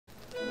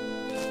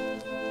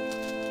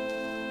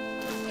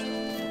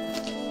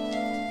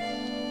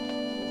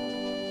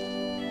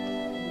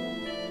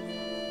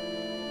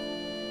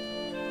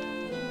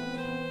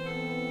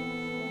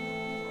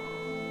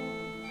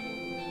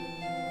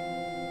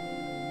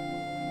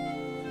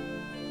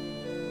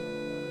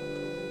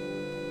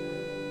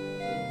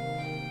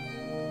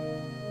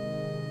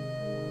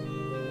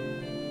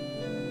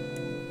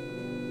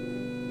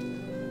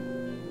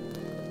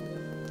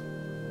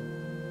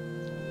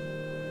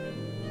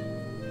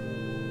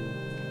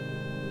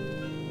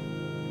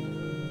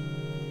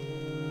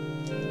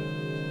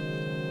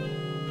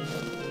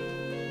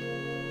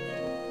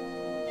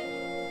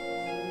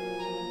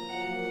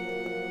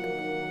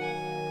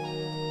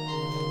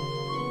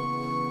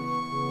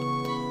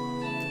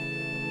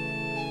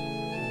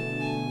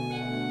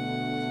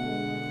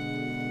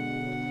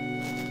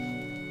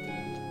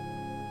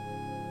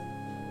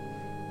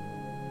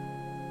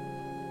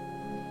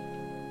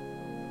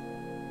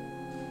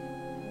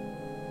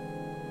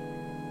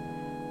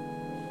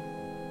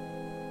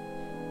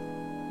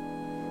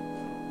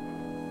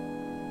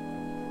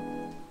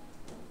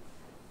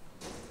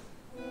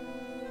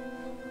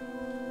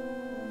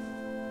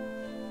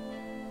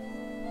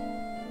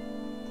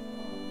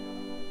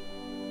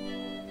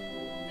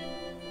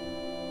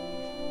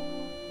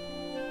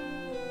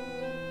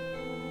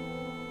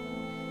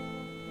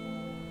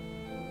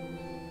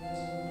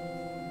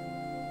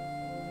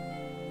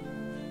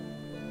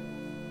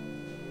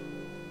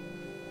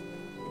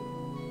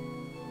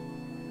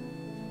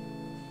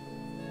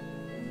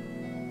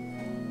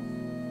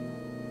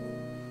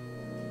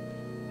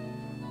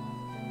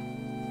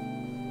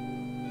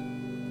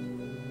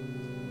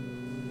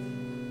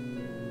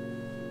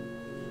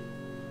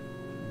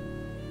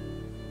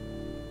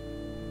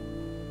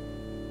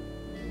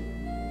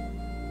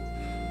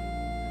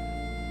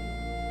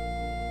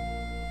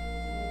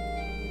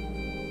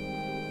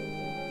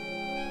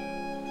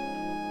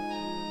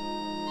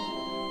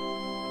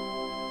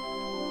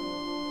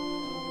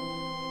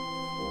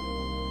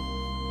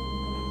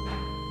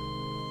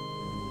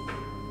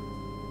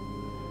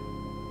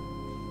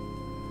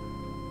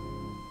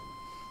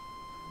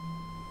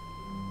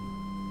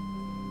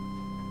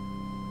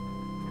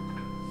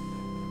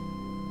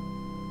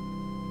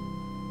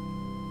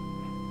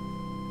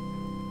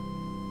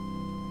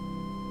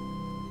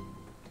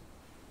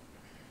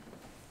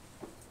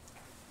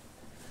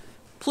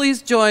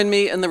Please join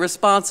me in the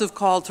responsive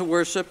call to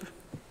worship.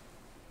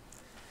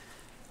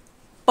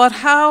 But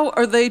how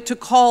are they to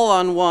call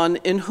on one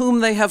in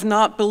whom they have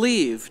not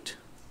believed?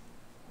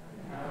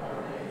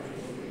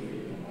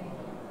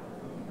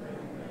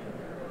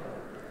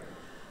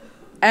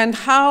 And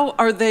how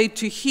are they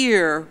to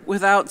hear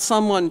without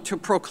someone to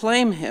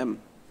proclaim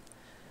him?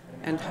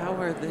 And how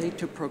are they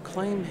to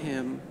proclaim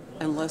him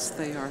unless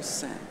they are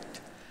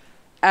sent?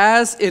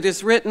 As it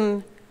is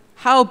written,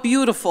 how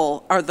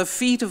beautiful are the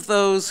feet of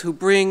those who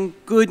bring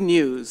good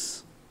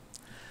news.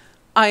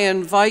 I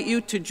invite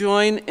you to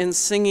join in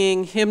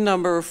singing hymn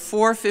number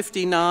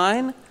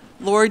 459,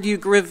 Lord, You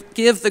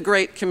Give the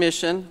Great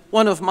Commission,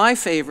 one of my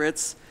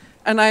favorites,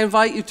 and I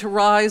invite you to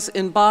rise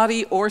in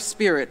body or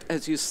spirit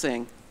as you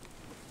sing.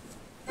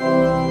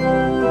 Let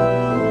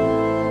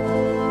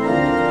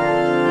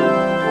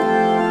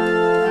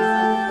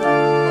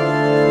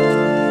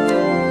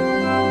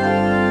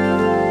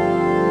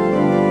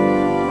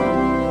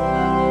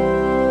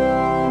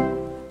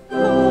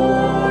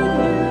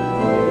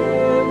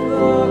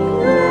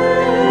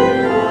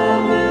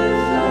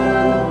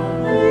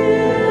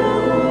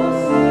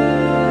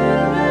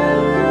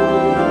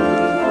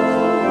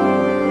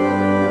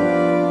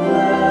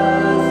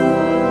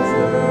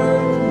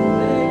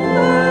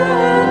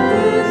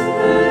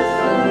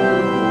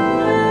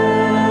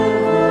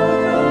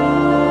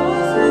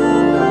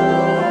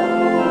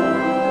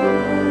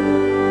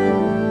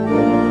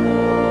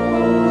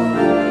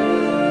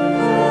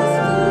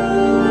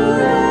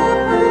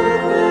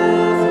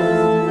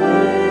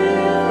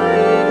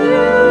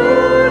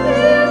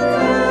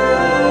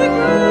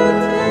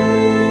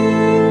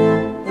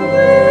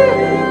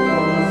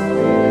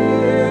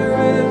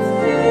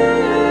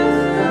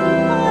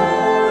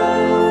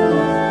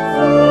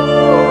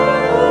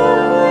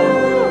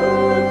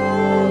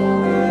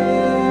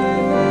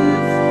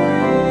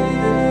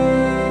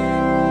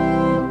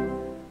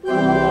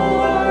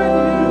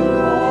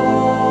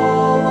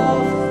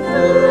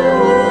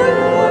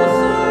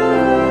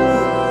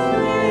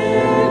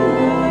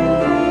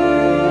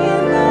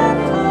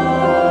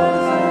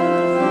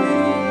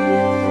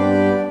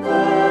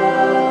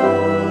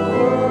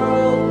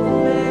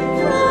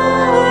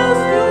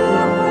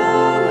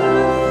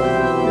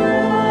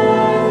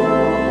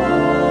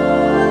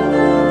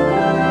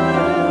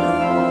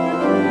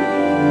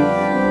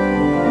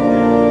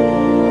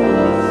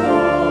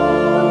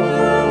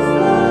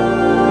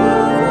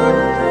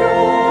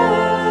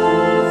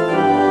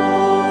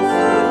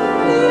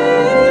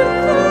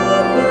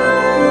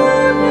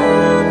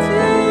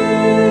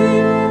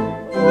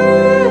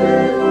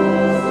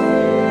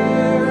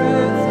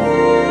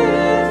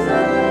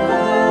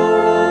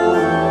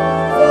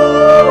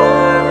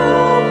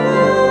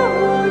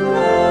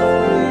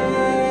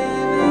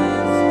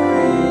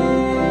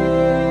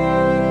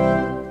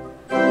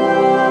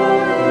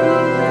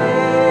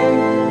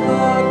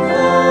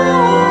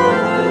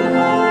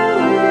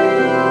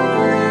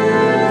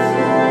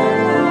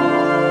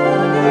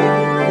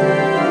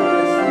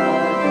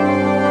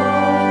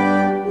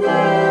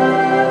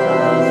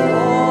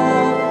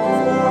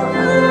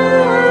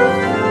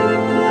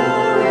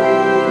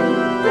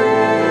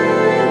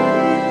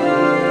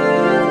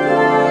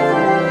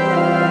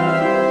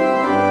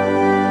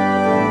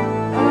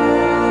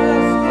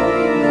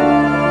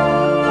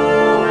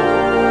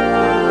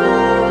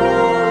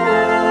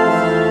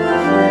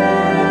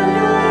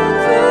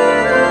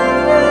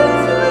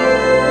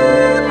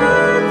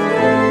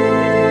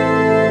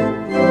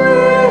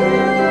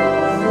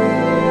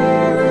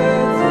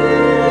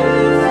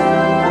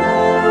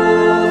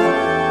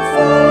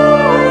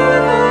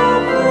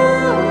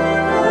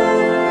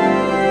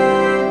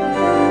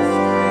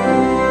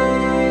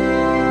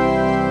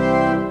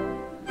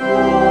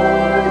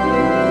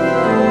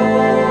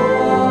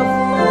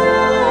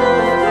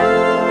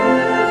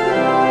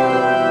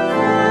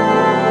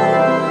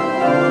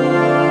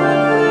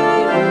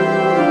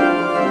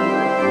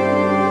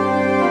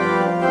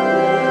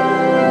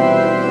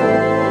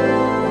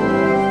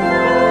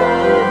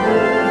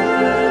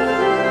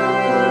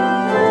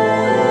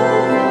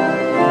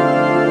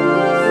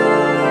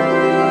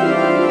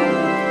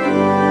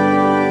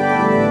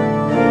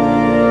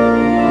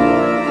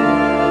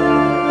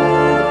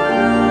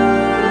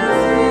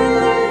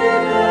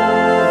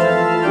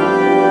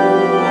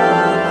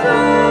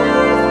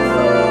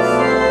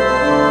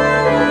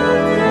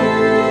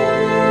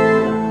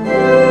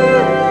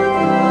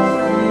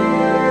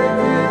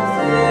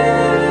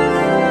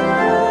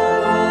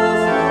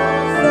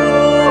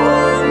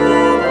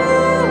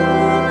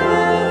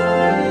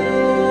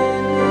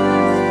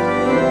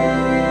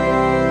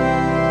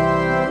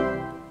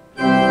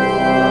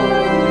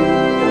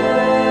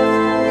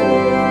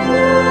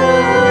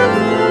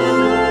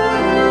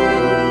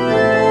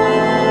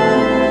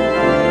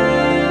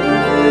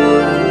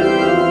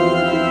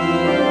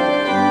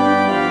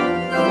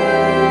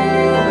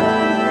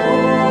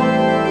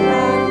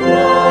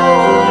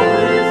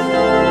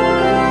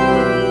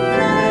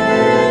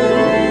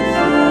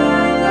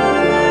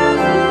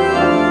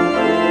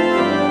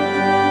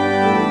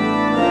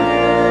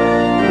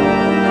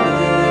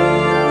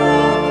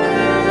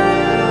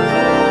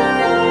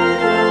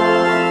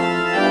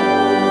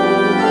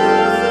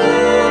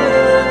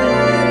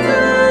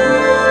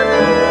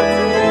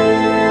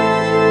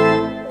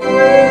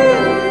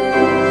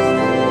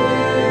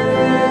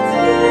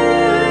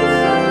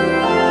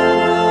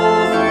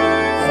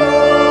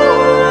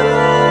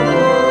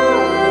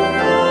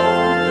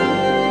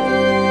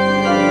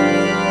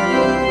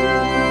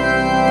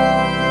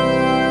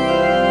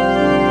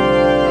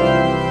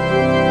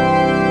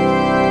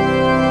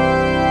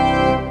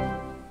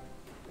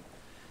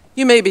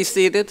may be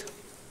seated.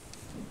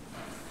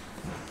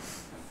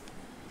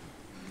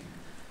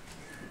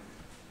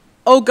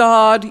 O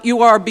God,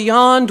 you are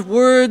beyond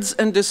words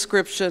and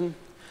description.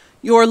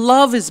 Your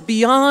love is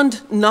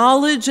beyond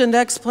knowledge and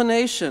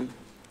explanation.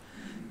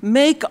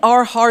 Make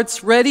our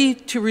hearts ready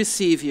to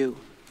receive you.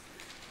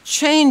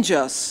 Change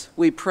us,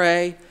 we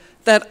pray,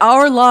 that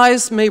our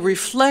lives may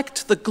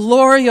reflect the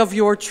glory of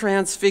your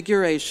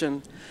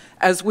transfiguration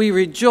as we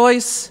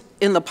rejoice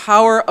in the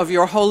power of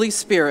your Holy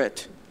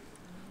Spirit.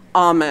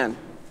 Amen.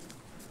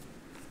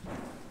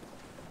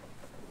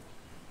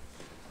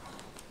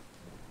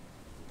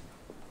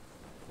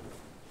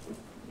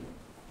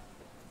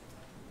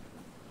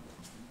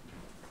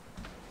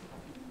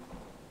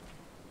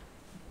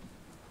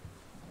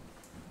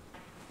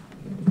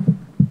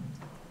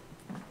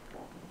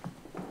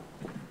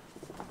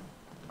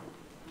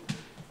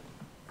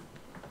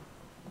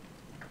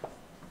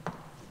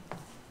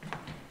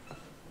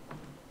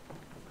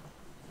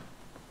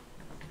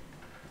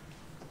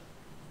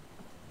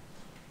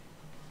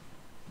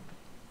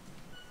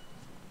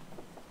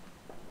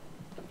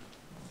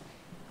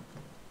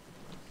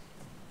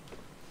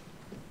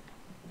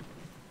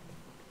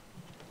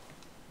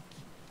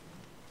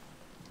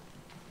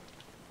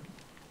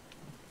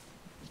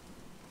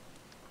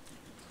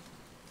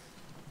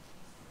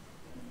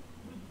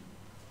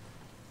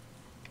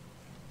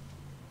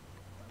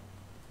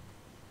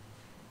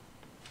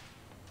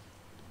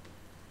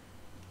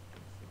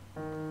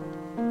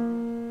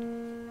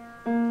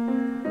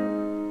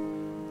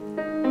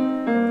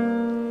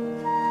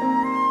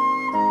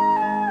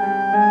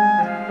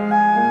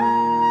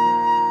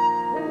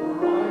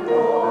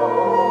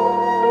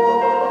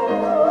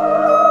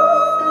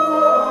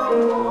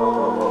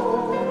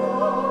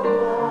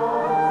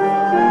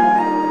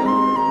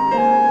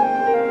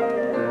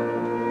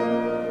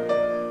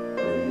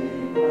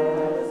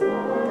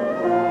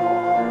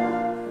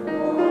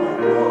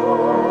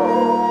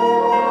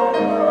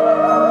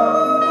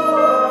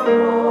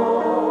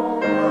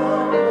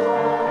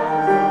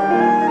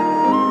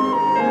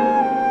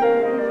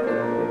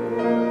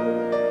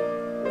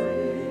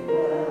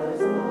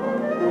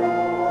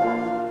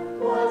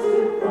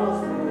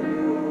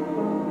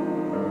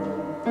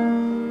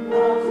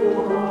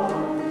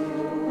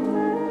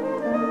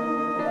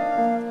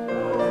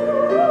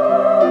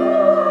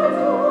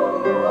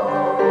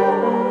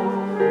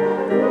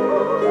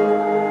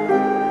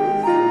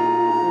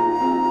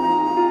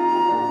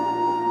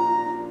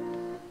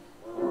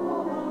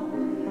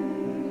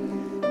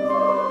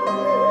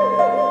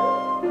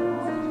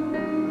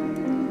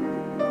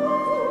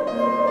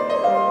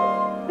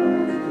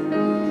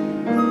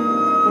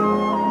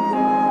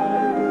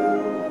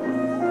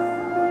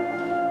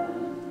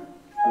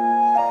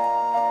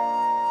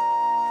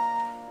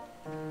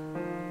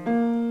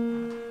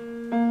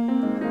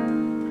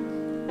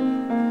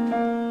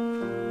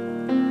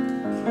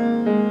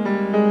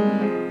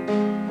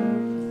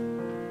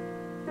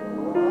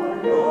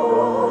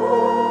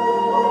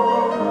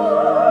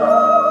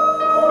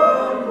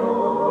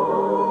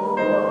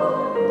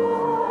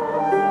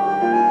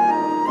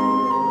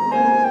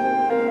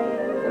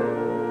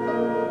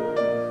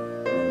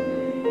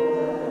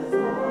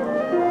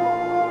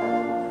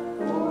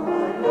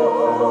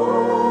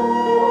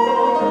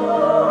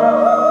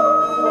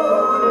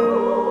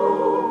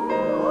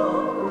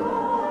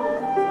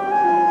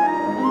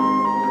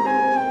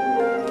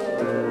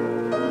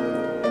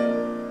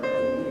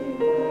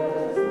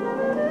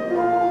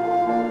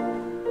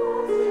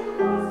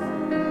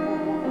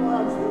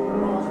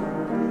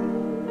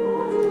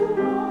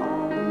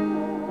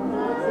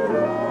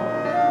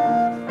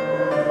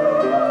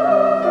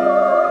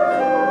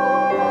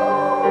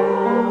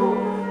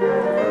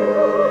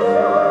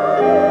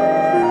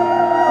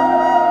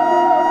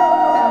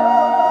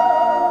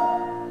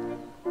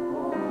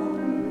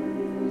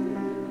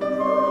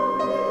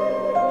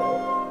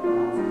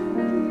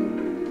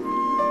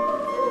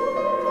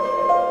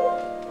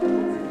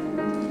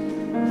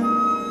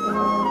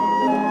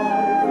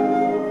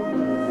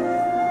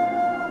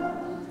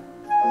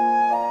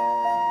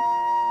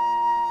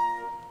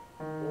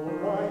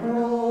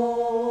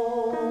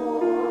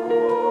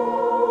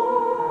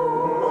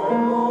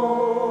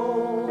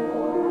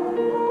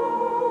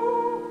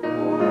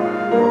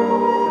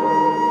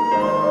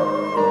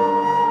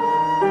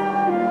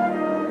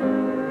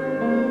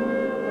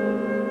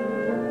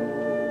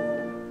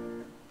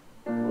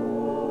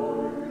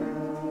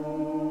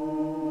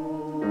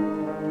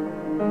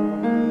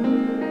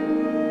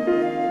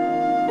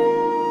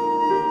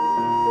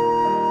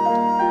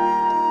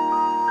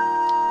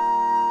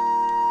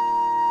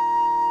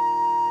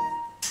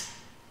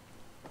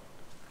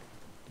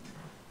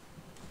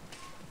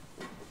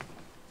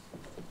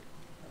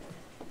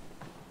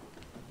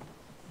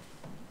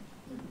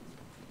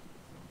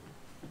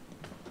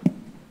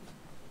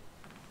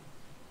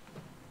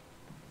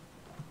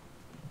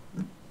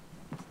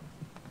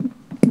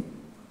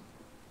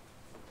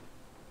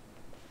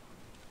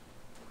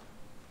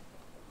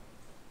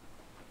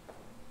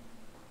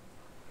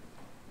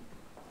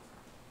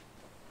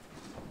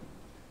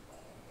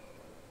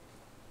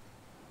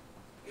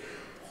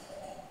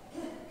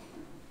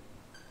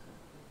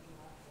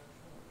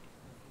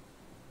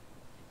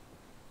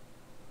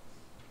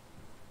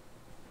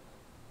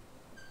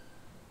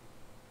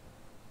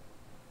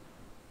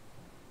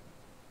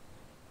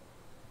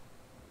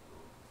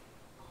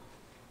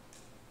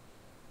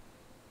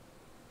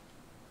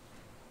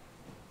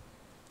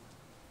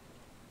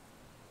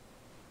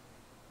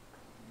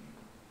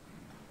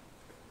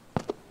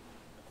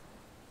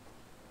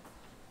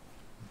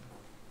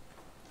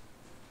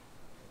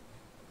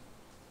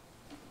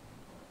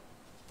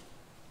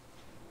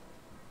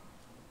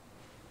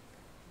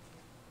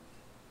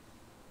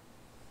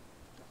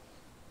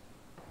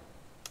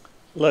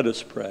 Let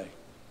us pray.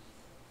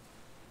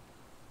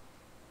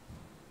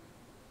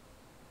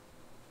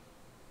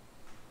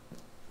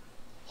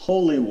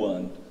 Holy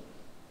One,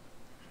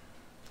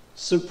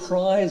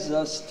 surprise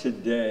us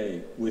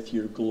today with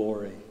your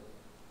glory.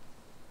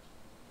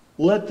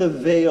 Let the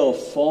veil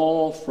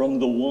fall from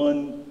the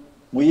one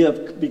we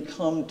have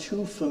become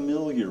too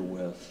familiar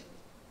with,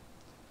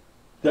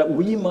 that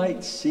we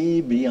might see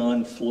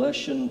beyond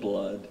flesh and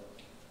blood,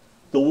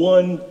 the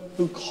one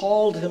who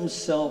called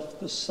himself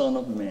the Son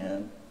of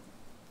Man.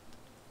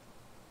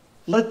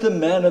 Let the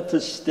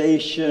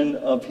manifestation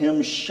of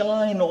him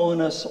shine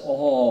on us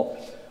all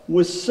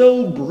with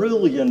so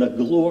brilliant a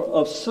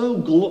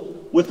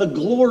with a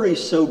glory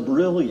so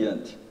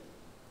brilliant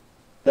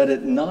that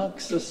it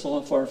knocks us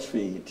off our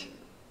feet,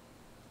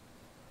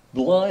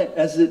 blind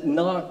as it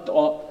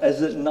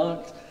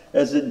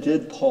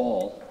did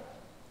Paul.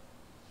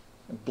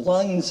 It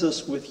blinds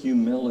us with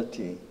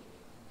humility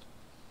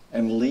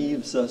and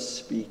leaves us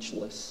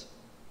speechless.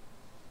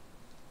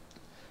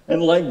 And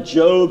like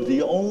Job,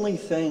 the only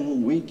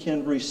thing we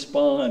can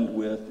respond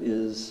with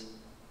is,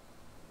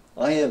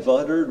 I have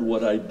uttered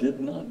what I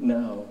did not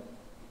know,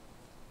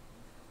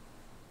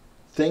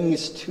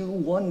 things too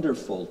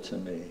wonderful to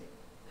me,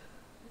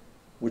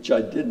 which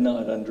I did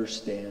not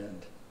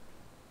understand.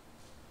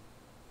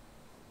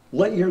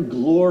 Let your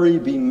glory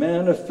be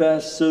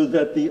manifest so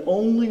that the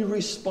only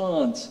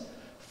response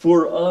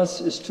for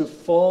us is to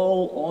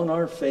fall on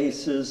our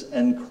faces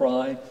and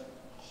cry,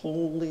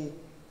 holy,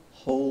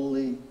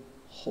 holy,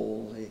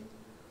 holy.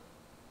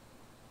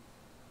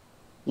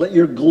 Let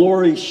your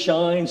glory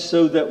shine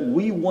so that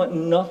we want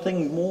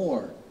nothing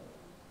more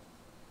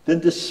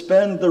than to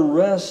spend the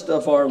rest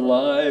of our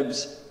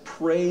lives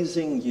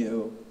praising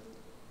you,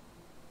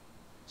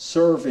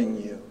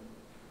 serving you,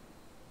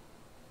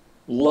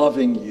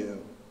 loving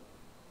you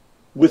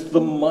with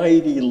the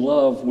mighty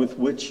love with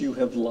which you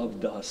have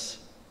loved us.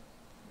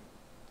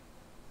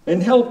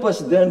 And help us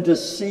then to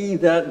see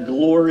that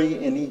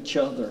glory in each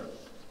other,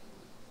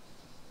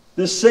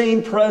 the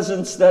same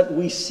presence that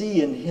we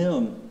see in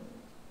him,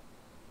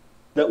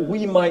 that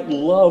we might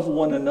love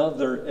one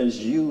another as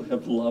you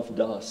have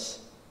loved us.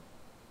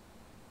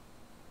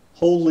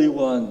 Holy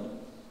One,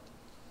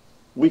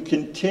 we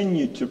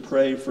continue to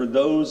pray for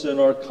those in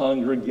our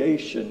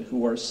congregation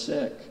who are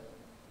sick,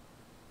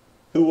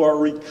 who are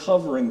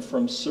recovering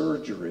from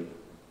surgery,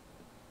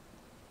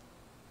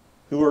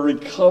 who are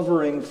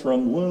recovering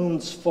from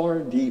wounds far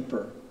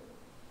deeper,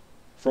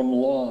 from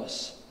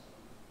loss,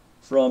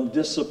 from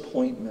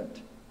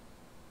disappointment,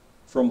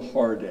 from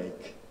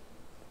heartache.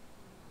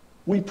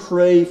 We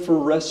pray for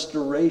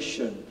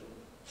restoration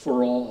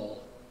for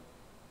all.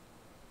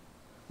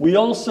 We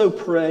also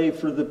pray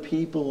for the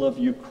people of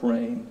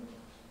Ukraine,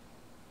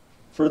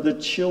 for the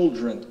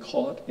children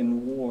caught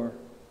in war,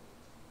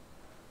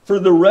 for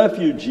the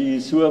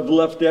refugees who have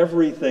left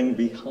everything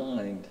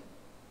behind,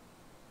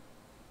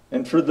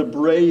 and for the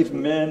brave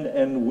men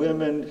and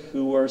women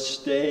who are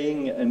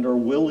staying and are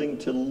willing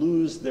to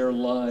lose their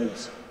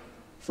lives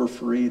for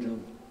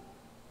freedom.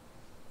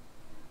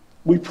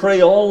 We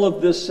pray all of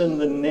this in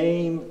the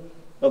name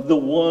of the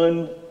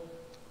one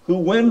who,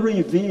 when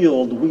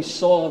revealed, we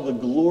saw the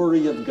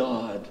glory of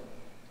God,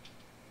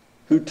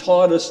 who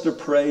taught us to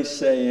pray,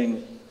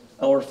 saying,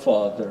 Our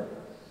Father,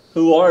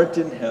 who art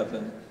in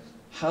heaven,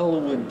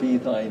 hallowed be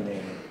thy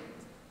name.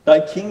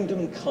 Thy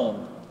kingdom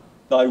come,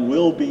 thy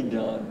will be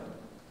done,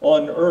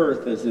 on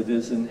earth as it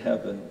is in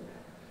heaven.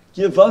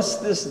 Give us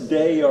this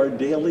day our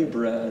daily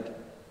bread,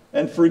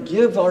 and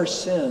forgive our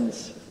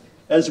sins,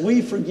 as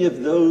we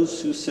forgive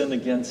those who sin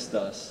against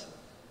us.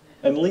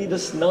 And lead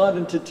us not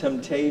into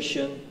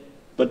temptation,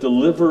 but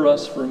deliver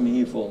us from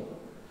evil.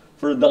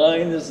 For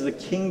thine is the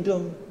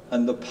kingdom,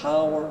 and the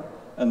power,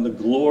 and the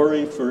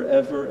glory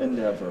forever and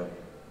ever.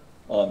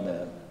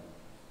 Amen.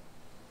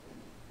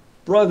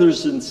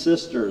 Brothers and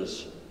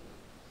sisters,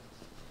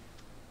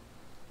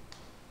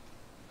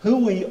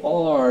 who we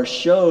are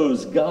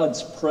shows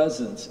God's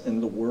presence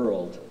in the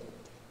world.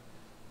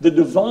 The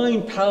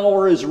divine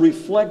power is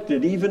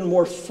reflected even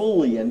more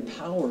fully and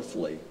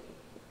powerfully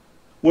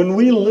when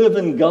we live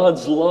in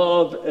God's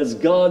love as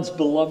God's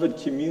beloved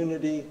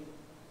community.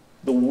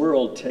 The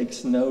world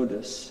takes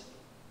notice.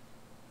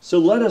 So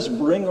let us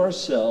bring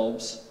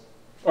ourselves,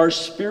 our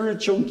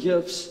spiritual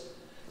gifts,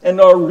 and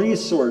our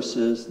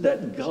resources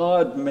that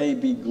God may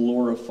be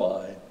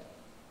glorified.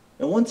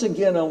 And once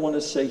again, I want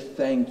to say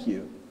thank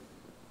you.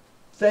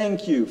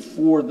 Thank you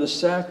for the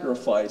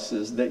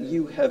sacrifices that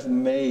you have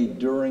made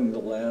during the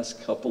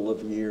last couple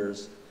of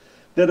years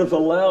that have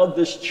allowed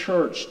this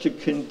church to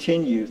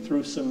continue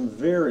through some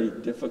very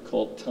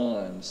difficult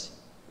times.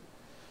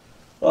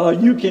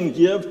 You can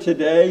give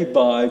today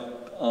by,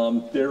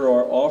 there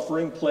are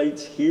offering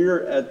plates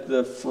here at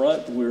the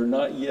front. We're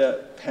not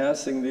yet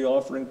passing the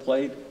offering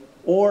plate,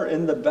 or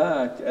in the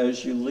back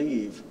as you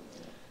leave.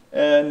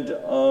 And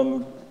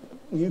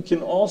you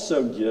can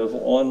also give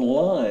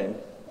online.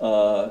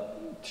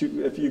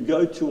 If you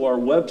go to our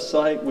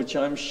website, which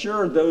I'm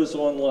sure those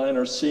online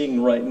are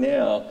seeing right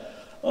now,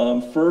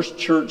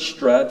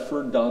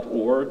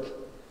 firstchurchstratford.org,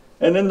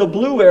 And in the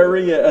blue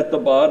area at the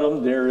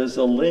bottom, there is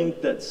a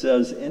link that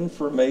says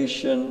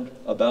information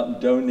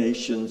about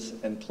donations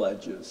and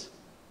pledges.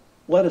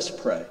 Let us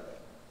pray.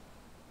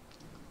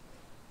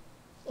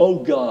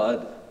 Oh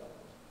God,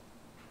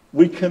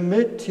 we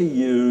commit to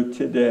you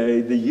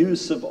today the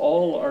use of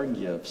all our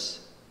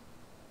gifts,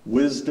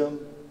 wisdom,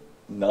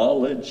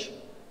 knowledge,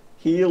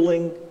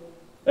 healing,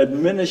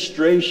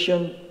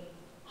 administration,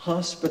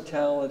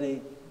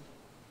 hospitality,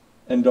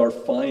 and our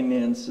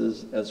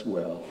finances as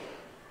well,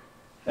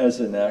 as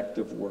an act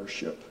of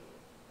worship.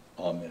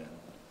 Amen.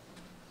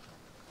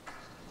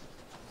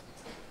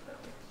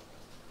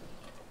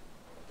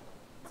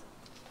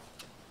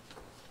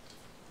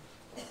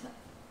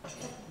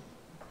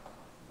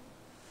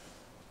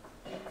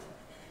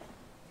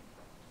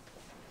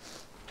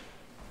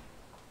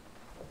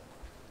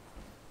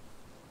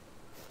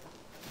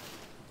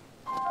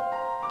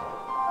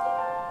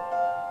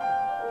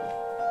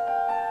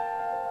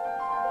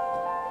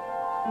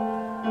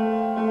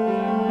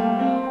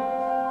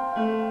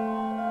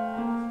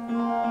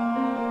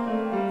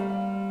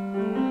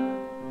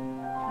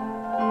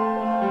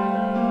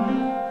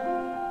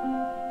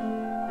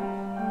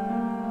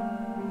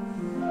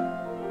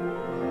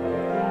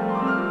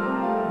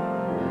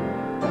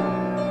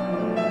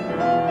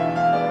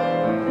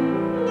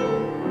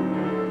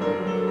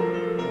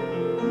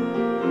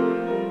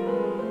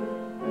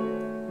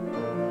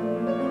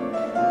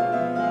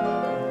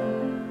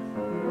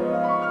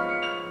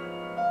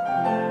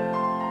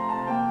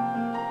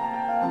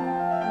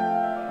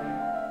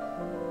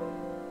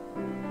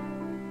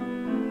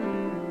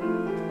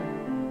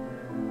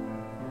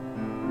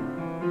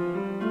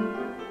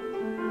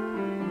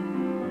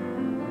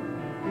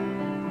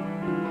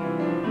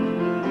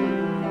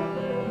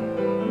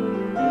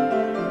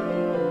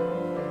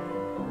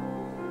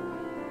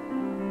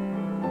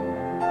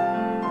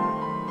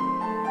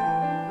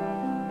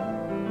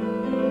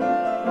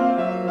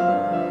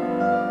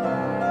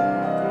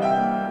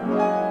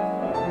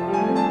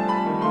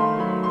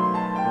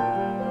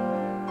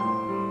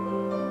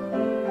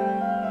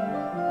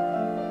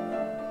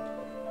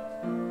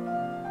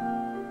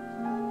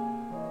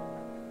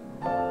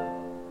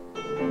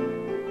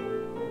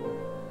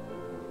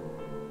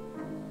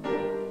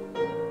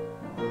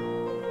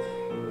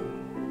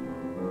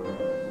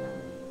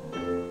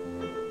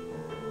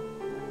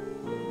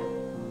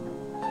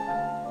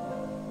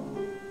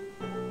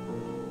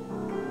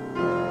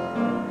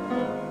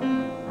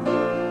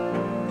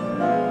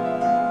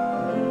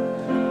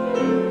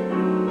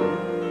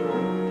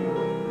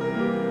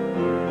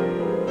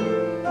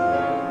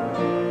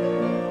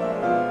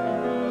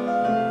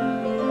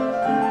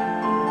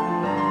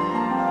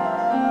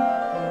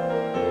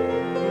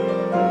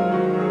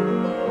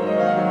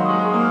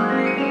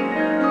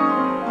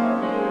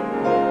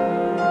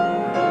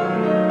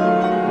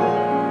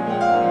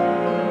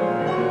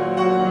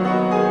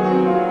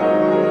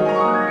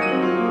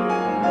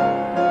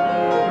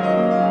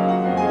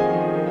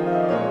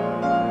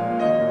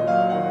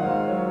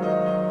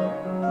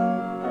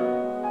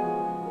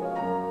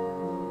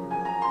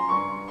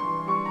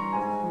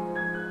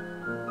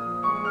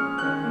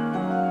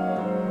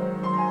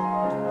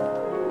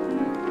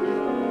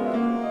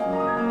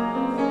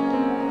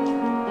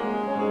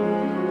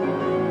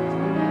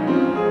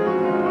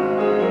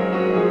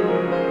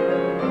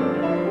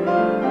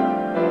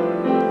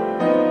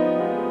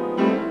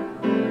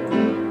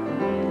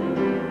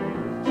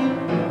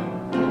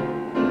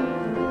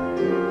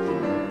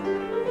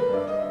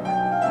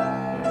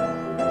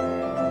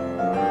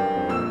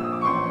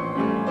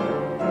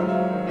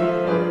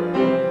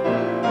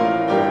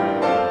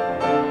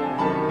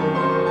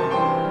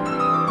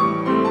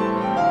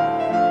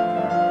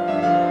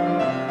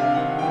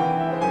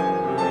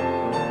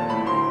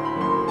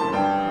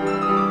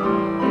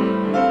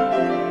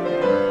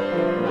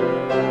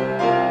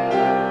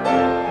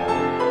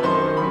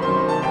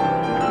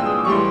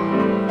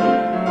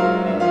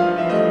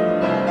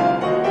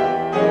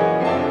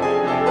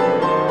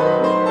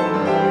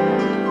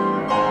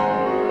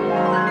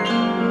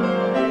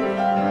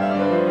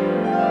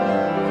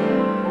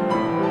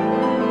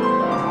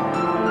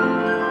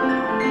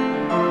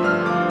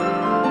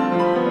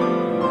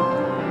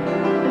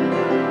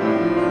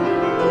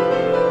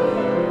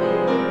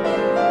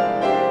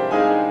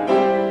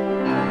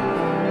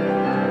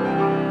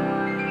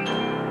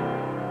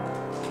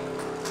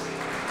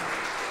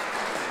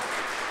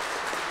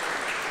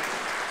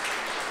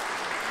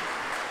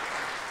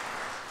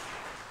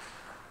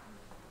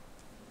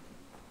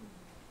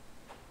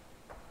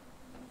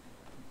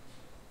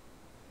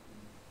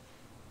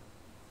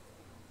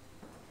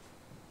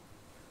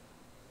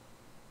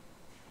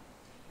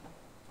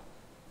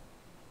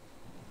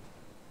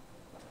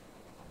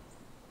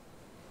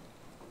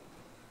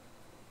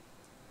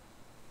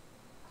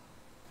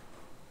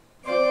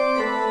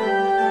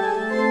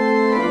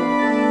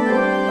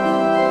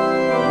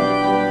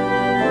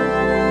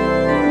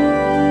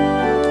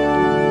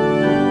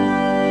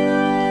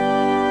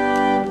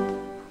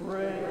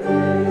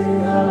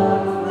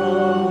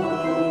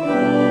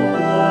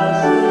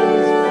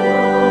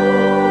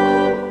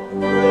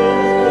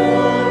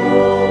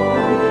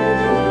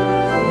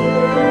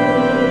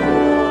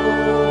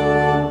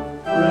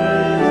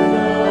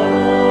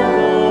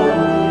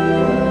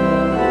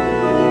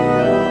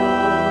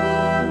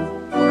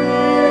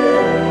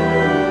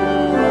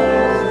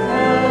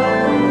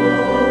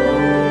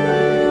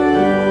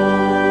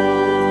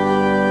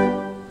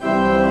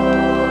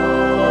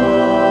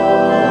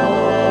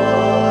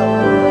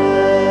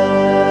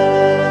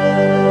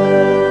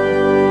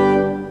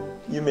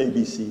 may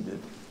be seated.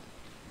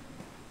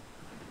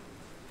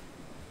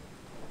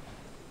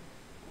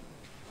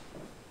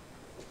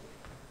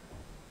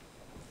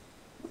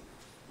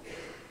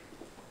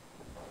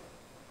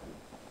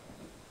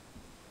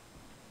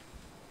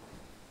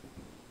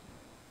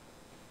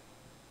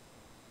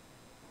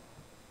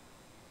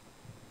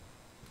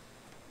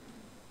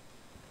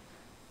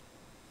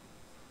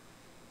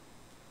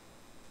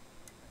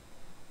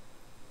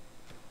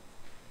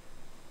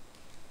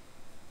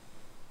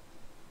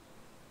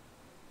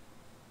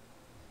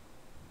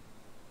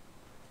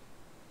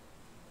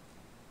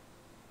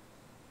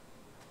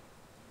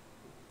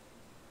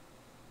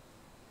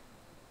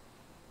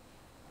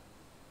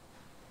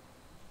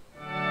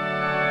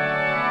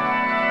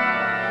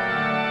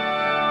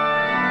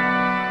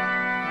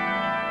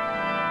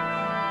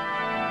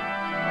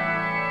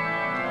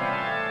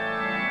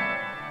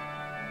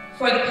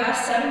 For the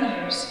past 7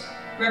 years,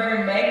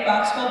 Reverend Meg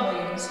Boxwell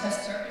Williams has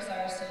served as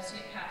our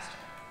associate pastor.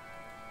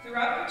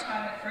 Throughout her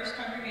time at First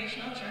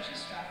Congregational Church of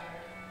Stratford,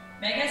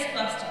 Meg has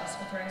blessed us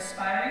with her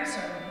inspiring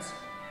sermons,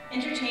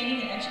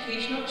 entertaining and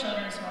educational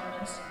children's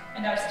moments,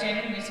 and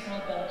outstanding musical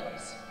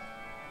abilities.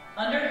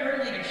 Under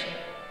her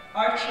leadership,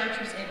 our church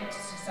was able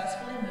to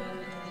successfully move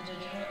into the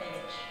digital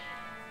age.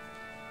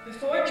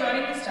 Before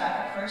joining the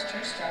staff at First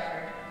Church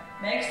Stratford,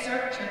 Meg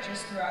served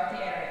churches throughout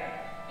the area,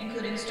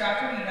 including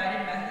Stratford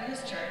United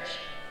Methodist Church,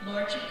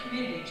 Lordship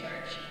Community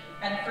Church,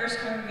 and First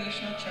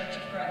Congregational Church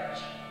of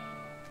Greenwich.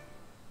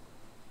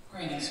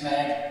 Greetings,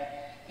 Meg.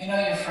 You know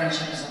your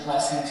friendship is a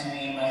blessing to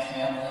me and my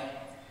family.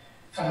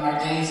 From our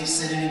days of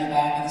sitting in the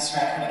back of the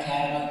Stratford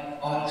Academy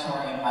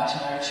auditorium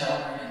watching our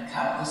children in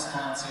countless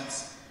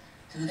concerts,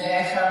 to the day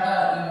I found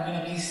out you were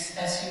going to be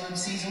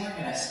SUMC's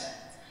organist.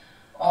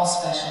 All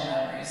special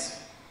memories.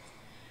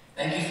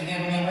 Thank you for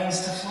giving me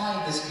wings to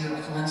fly this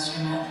beautiful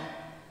instrument.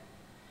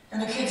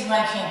 And the kids and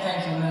I can't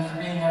thank you enough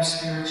for being our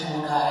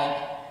spiritual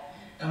guide,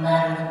 no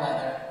matter the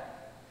weather.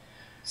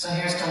 So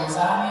here's to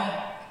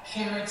lasagna,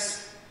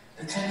 carrots,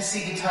 the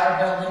Tennessee Guitar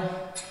Building,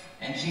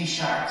 and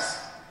G-Sharps.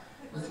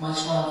 With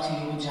much love to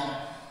you and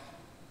John.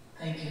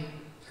 Thank you.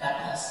 God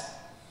bless.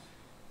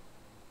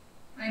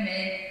 Hi,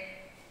 Meg.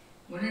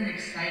 What an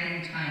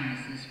exciting time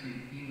is this for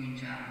you and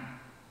John.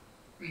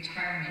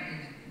 Retirement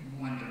is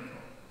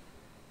wonderful.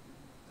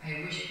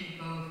 I wish you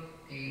both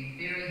a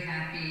very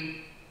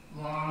happy,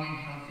 long and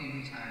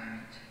healthy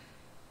retirement.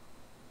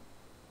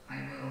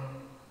 I will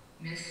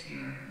miss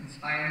your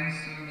inspiring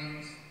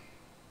sermons.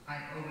 I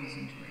always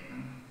enjoy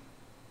them.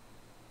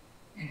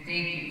 And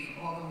thank you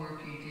for all the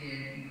work you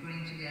did in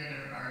putting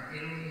together our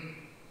Italy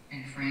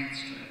and France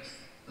trips.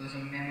 Those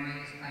are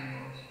memories I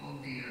will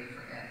hold dear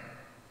forever.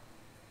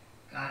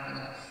 God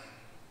bless.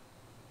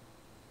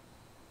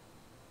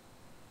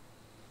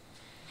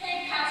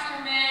 Hey,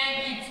 Pastor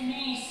Meg, it's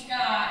me,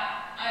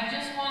 Scott. I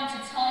just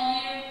wanted to tell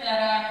you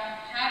that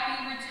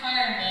happy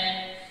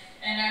retirement,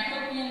 and I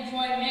hope you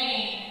enjoy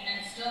Maine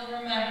and still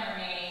remember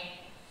me.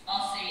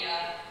 I'll see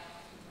ya.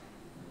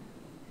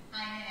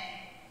 Hi,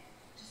 Meg.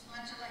 Just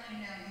want to let you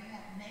know you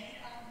have made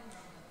our world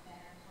a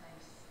better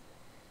place.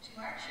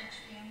 To our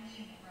church family,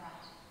 you've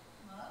brought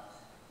love,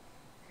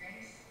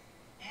 grace,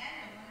 and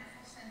a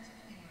wonderful sense of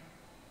humor.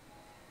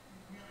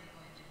 We're really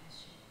going to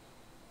miss you.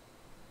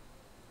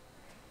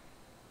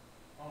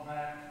 Well,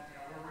 man,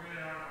 we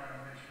really are going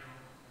to miss you.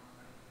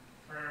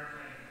 Prayers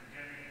and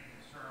giving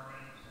and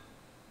sermons,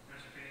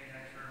 just being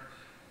at church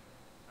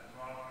as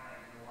often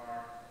as you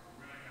are,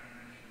 we're really going to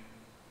miss you.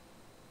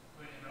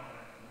 Please know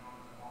that the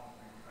home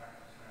will be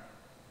back to Sarah.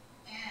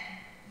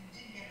 And you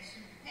did get us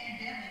through the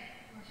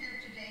pandemic. We're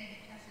here today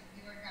because of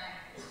your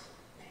guidance.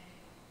 Thank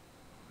you.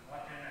 Good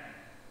luck in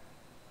that.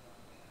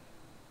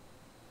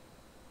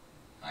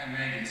 Hi,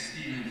 Meg. It's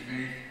Stephen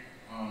Faith.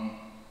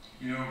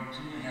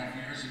 2.5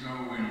 years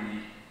ago when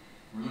we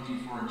were looking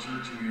for a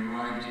church and we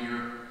arrived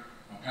here,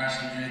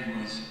 Pastor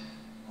Ed was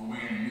away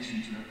on a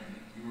mission trip and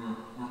you were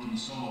working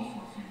solo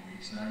for a few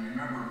weeks. And I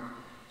remember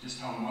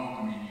just how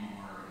welcoming you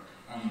were and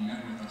how you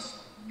met with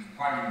us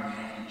privately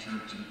after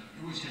church. And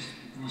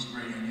it was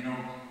great. And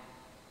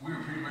we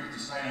were pretty much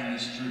decided on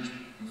this church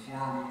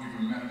before we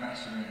ever met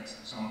Pastor Ed.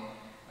 So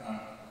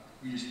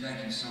we just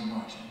thank you so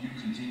much. You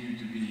continue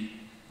to be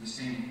the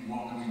same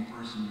welcoming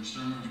person. Your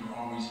sermons were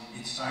always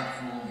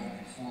insightful and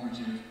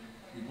informative.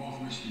 We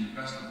both wish you the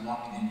best of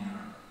luck in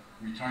your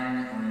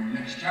retirement or your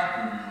next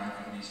chapter of your life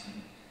at least. And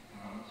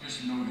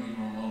just know that you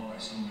are loved by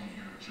so many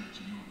here at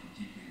church and you will be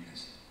deeply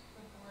missed.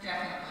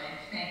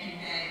 Definitely. Thank you,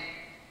 Meg.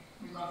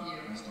 We love you.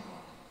 Best of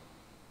luck.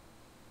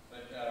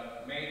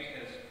 But Meg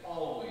has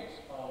always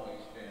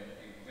been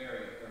a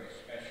very, very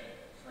special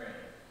friend.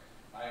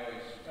 I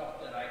always felt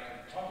that I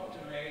could talk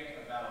to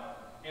Meg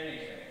about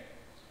anything.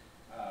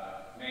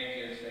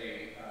 Meg is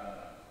a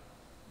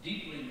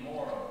deeply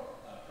moral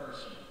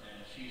person,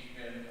 and she's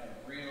been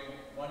a real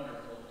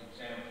wonderful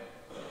example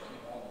to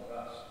all of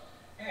us.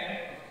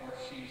 And, of course,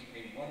 she's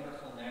a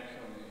wonderful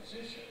natural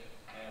musician,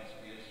 as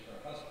is her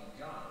husband,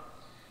 John.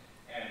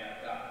 And I've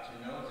got to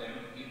know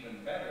them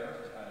even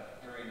better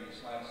during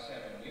these last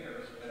 7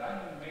 years, but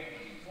I knew Meg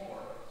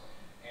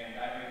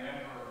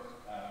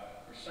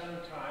some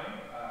time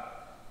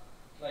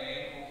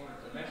playing over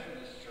at the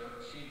Methodist Church.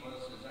 She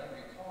was, as I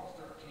recall,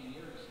 13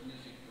 years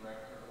music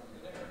director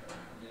over there,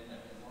 and then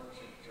at the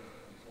Lordship Church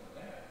before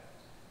that.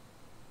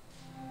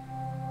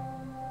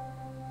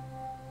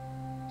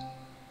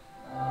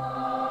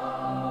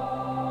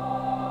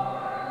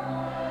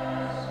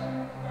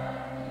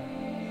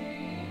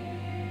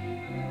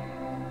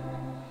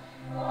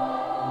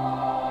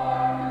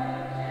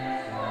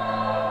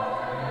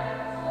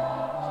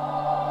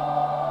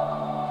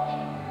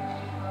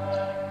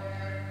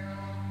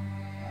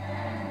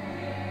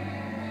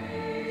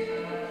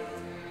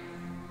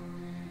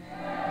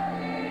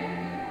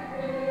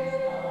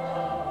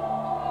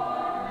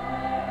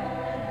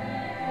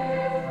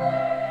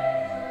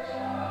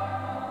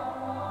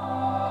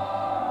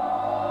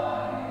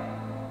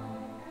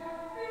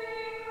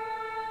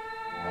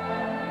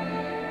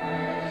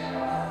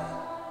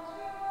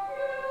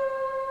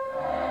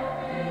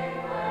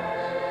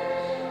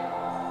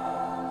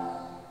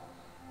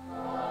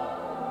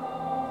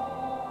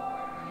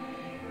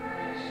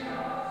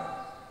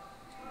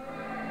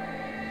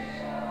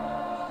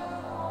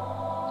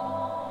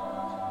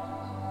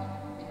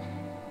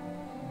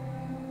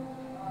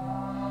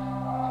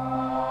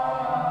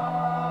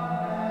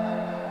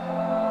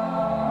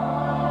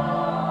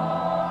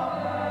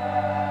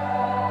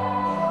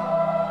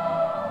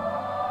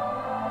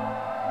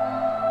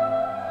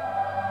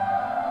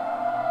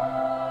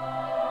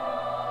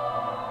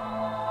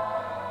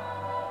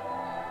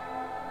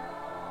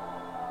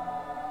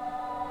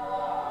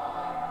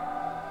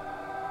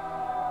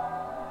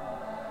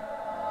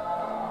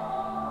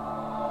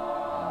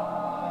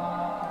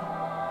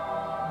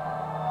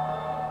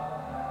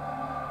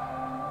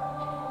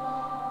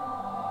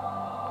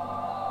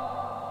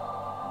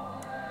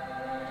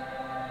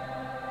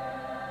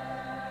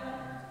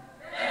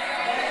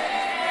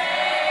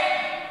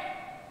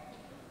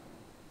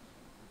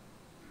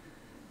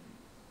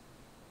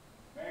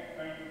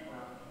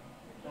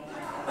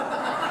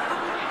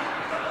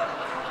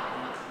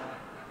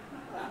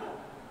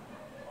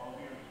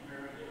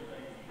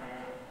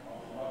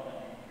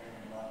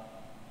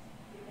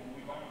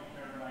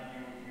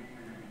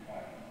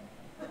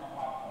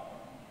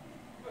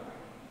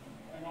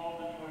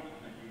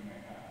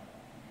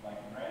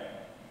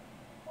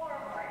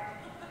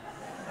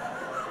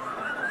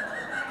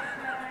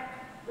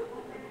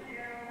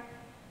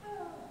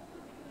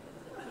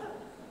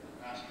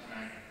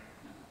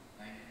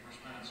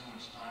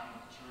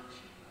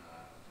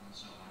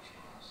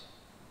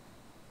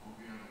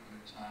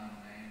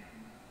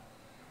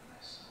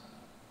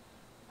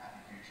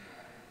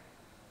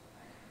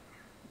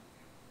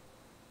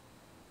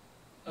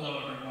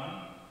 Hello,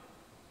 everyone,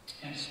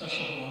 and a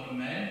special hello to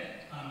Meg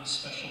on this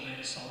special day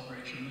to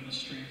celebrate your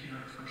ministry here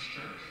at First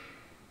Church.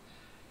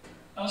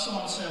 I also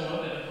want to say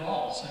hello to Ed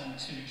Rawls and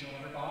to Joe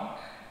Etterbach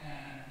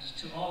and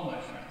to all my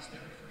friends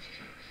there at First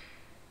Church.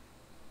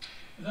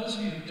 For those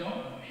of you who don't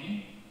know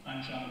me,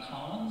 I'm John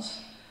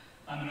Collins.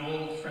 I'm an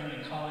old friend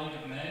and colleague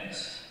of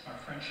Meg's. Our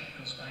friendship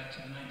goes back to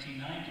the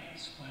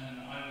 1990s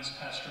when I was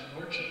pastor of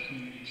Lordship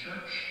Community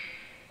Church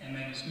and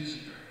Meg was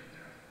music director.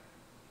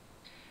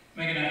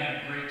 Meg and I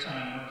had a great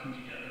time working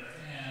together,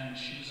 and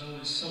she was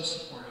always so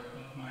supportive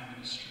of my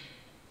ministry.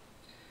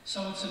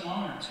 So it's an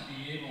honor to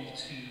be able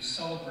to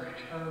celebrate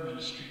her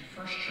ministry at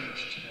First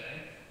Church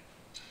today,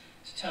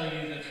 to tell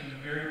you that from the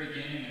very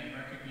beginning I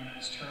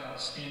recognized her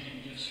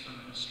outstanding gifts for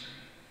ministry.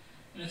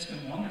 And it's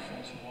been wonderful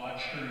to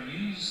watch her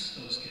use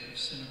those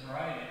gifts in a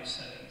variety of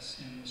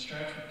settings in the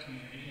Stratford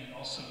community and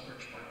also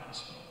Bridgeport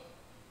Hospital.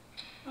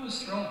 I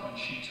was thrilled when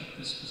she took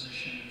this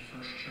position at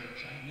First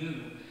Church. I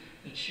knew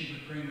that she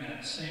would bring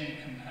that same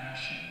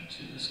compassion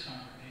to this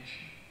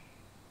congregation.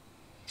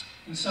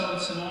 And so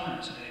it's an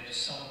honor today to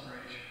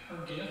celebrate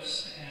her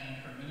gifts and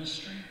her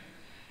ministry,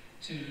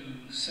 to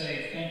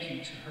say thank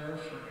you to her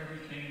for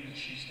everything that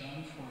she's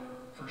done for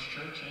First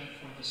Church and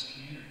for this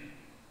community.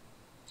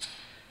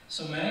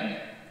 So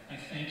Meg, I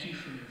thank you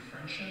for your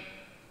friendship.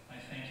 I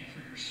thank you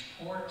for your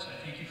support.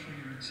 I thank you for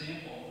your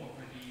example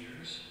over the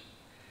years.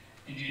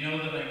 And you know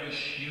that I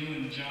wish you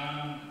and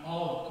John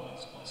all of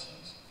God's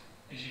blessings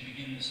as you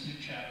begin this new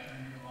chapter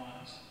in your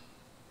lives.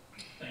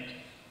 Thank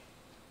you.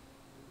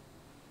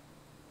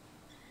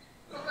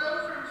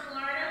 Hello from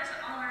Florida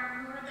to all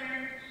our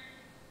northern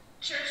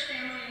church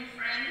family and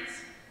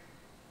friends.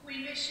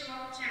 We miss you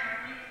all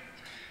terribly.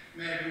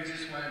 Meg, we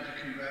just wanted to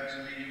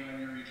congratulate you on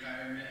your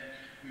retirement.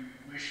 We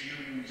wish you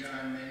and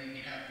John many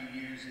happy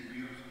years in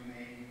beautiful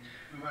Maine.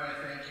 We want to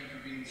thank you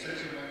for being such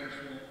a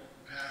wonderful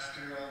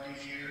pastor all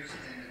these years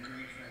and a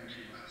great friend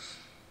to us.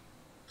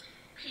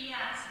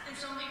 P.S.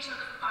 This only took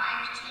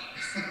 5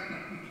 takes.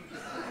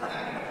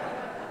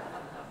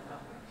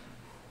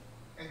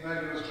 And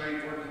Meg, it was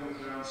great working with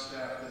you on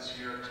staff this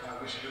year.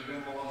 I wish it had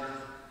been longer.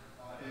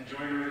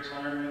 Enjoy your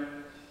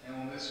retirement, and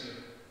we'll miss you.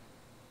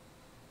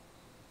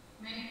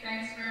 Many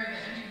thanks for the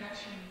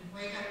introduction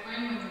way back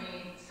when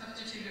we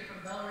substituted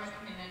for bell ring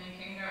and then you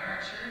came to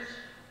our church.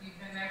 You've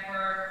been there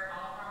for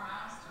all of our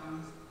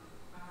milestones.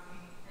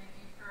 Thank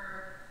you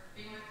for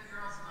being with the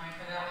girls tonight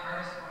for that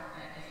hardest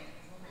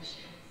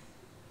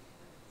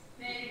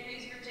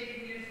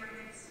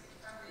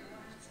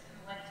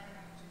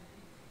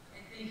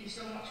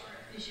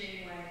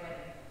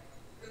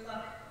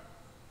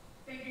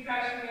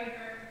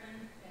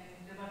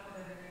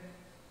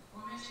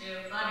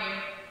Love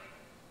you.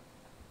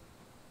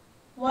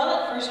 While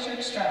at First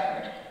Church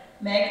Stratford,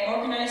 Meg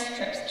organized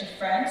trips to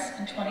France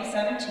in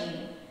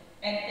 2017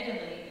 and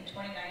Italy in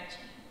 2019.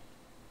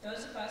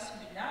 Those of us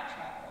who did not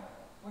travel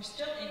were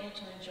still able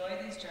to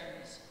enjoy these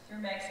journeys through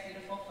Meg's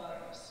beautiful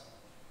photos.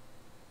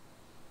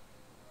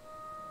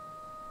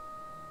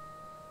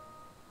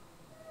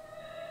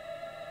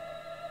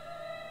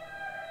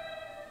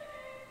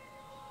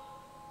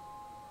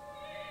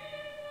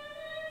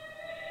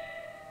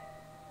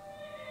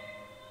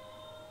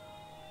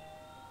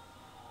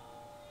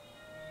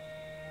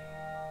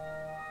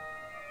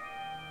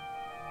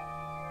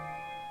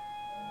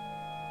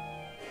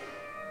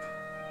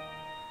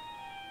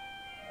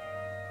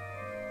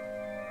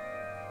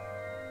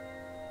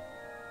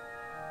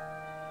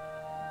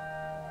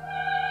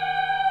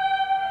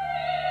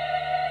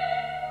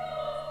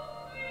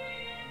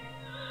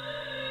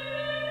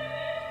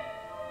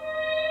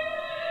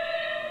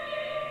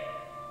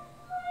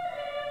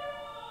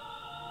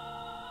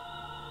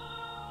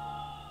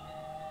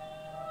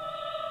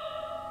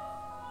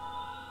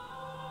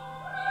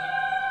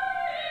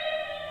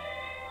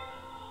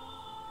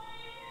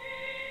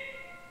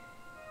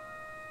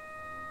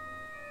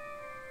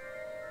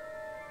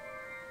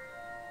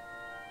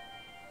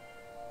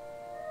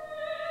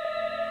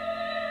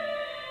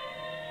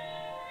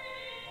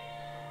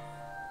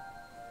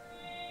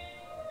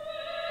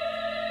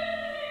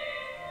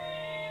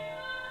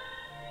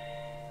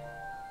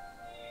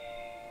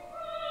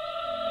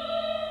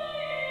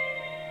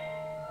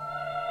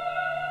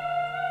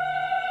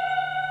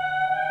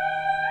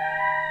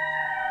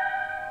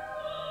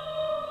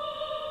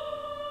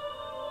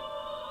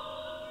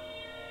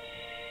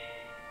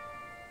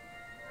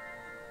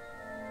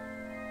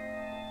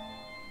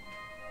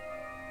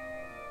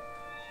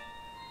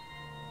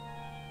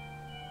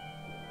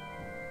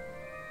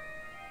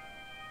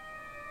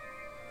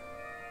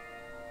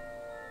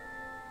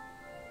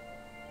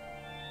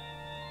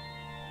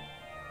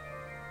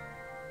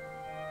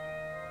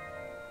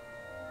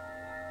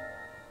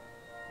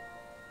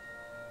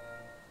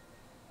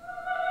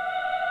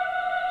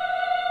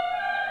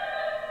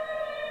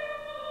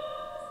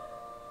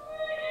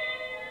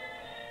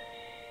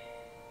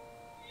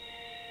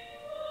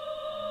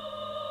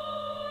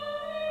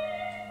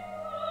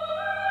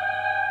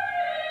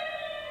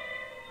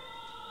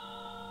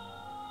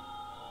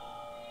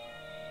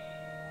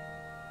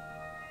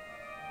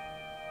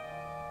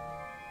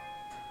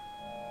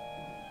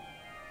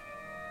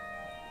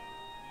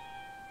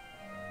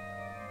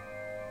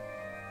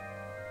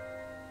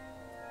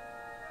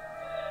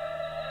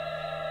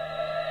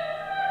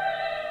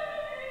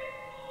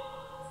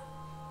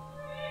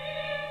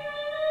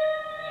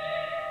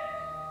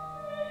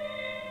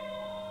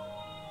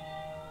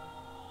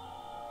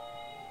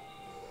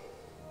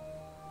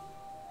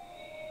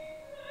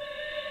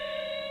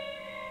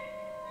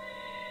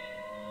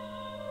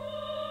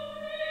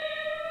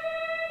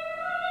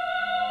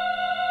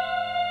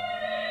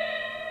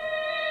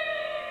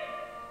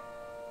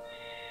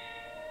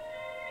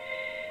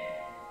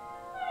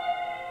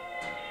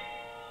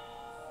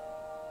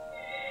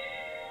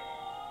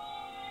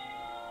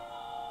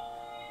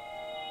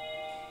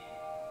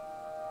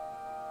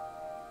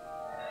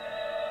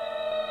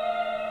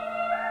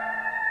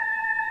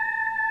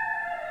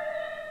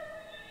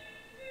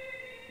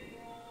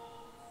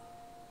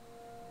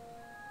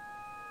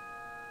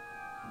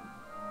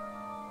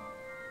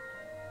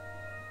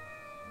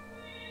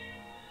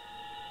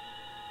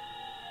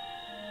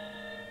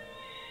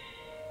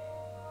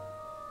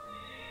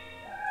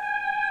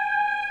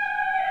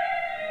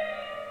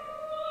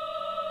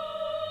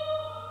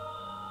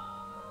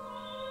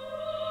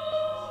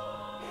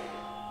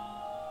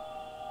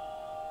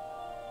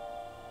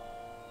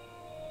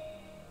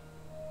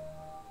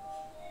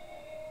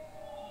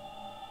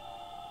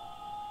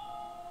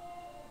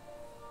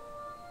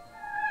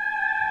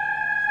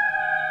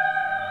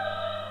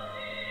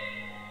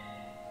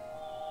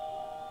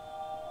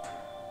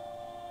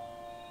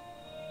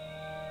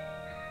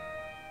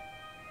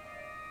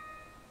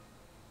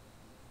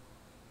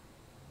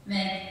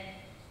 Meg,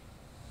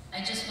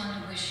 I just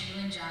want to wish you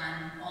and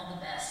John all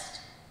the best,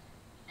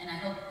 and I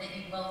hope that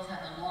you both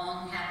have a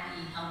long,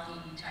 happy, healthy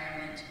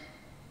retirement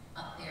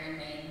up there in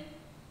Maine.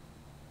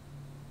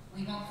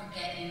 We won't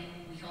forget you.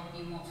 We hope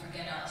you won't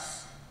forget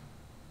us.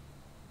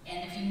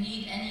 And if you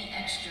need any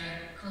extra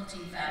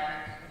quilting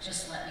fabric,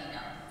 just let me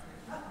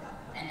know.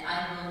 And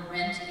I will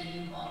rent a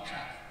U-Haul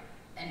truck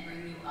and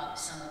bring you up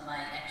some of my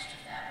extra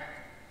fabric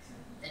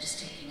that is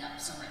taking up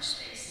so much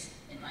space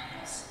in my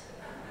house.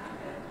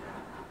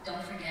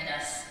 Don't forget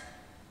us.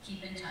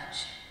 Keep in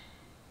touch.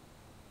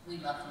 We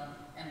love you,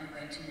 and we're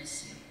going to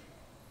miss you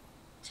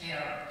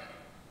terribly,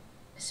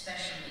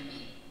 especially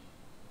me.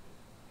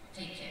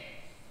 Take care.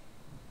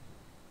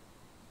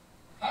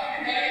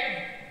 Hi,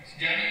 Meg. It's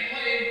Denny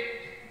Lee.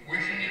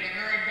 Wishing you the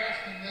very best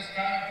in this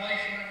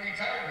contemplation of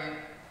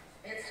retirement.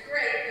 It's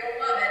great.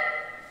 You'll love it.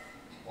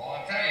 Well,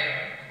 I'll tell you,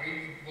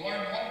 we've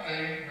learned one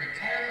thing.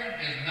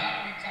 Retirement is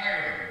not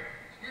retiring.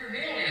 We're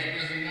nearly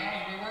as busy now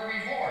as we were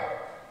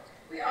before.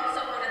 We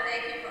also want to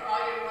thank you for all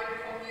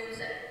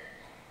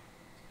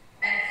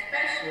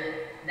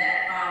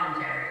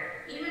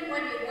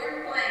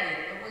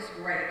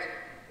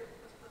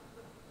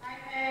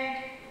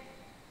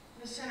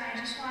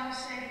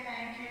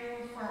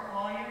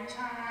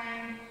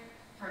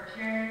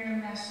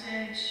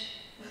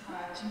message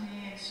to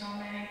me and so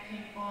many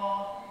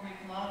people.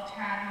 We've loved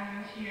having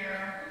you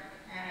here,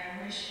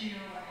 and I wish you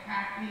a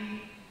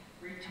happy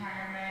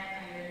retirement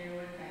and your new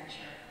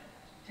adventure.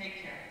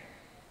 Take care.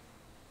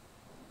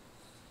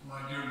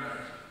 My dear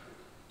Meg,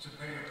 to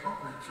pay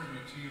appropriate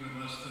tribute to you in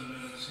less than a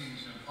minute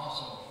seems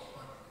impossible,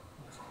 but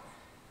we'll try.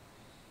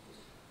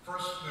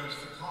 First, there's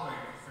the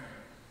colleague thing.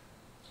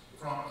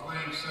 From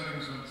playing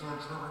settings of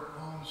George Herbert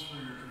poems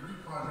for your degree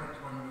project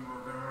when we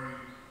were very,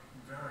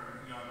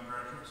 very young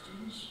graduate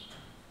students,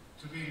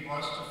 to being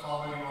blessed to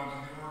follow you onto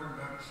the organ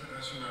bench at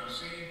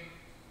SUMC,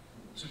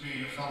 to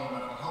being a fellow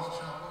mental health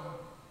chaplain,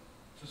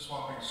 to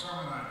swapping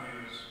sermon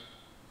ideas,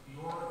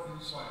 your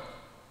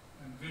insight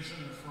and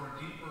vision for a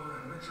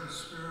deeper and richer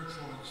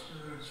spiritual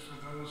experience for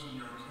those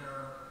in your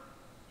care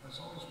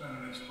has always been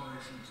an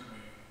inspiration to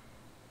me.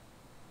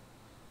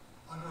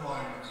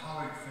 Underlying the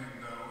colleague thing,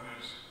 though,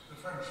 is the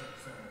friendship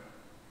thing.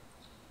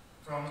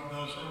 From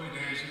those early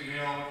days at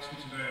Yale to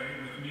today,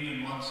 with me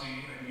and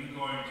Muncie and you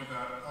going to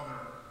that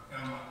other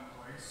M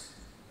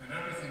place, and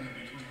everything in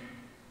between,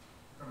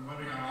 from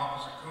living on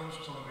opposite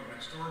coasts to living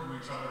next door to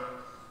each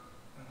other,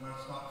 and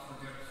let's not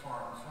forget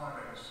Farm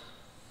Fridays.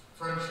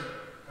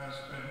 Friendship has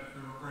been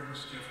the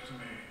greatest gift to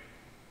me,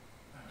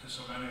 and to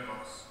so many of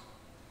us.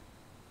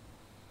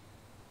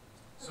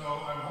 So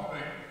I'm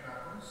holding,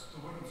 backwards,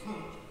 the wooden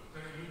flute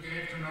that you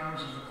gave to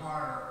members of the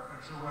choir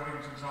at your wedding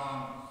to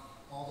John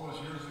all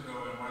those years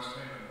ago in West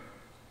Haven.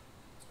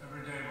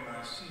 Every day when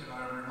I see it,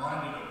 I am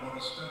reminded of what a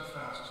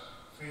steadfast,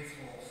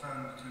 faithful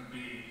friend can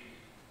be,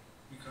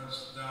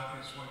 because that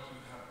is what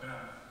you have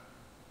been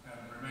and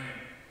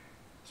remain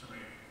to me.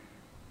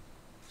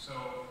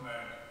 So,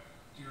 Meg,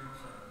 dear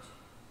friend,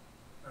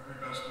 every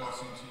best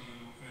blessing to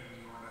you in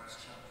your next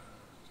chapter.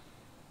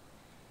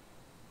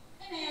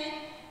 Hey, Meg.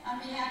 On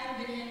behalf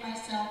of Vinny and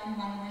myself, we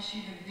want to wish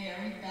you the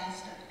very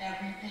best of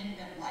everything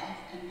that life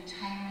and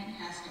retirement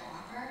has to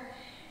offer.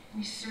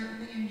 We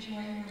certainly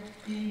enjoy your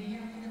being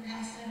here for the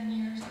past 7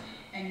 years,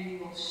 and you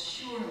will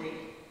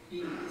surely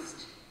be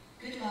missed.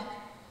 Good luck,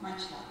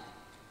 much love.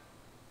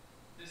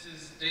 This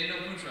is Daniel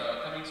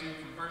Putra coming to you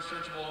from First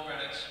Church of Old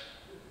Greenwich.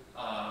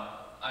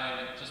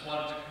 I just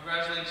wanted to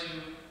congratulate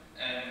you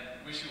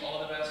and wish you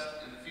all the best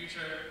in the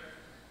future.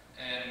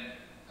 And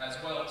as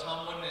well,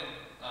 Tom Woodman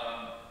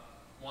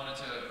wanted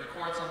to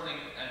record something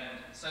and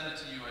send it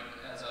to you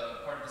as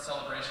a part of the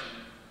celebration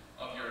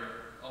of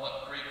your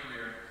great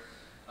career.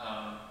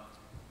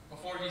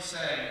 Before he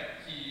sang,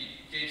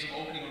 he gave some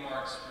opening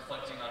remarks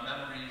reflecting on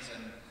memories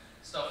and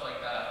stuff like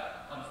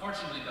that.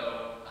 Unfortunately,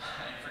 though,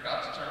 I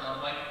forgot to turn on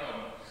the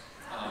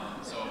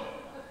microphone. So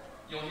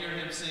you'll hear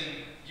him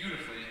sing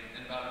beautifully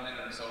in about a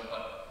minute or so,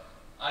 but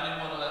I didn't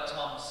want to let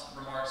Tom's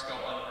remarks go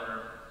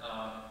unheard.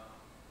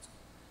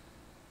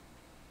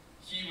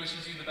 He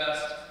wishes you the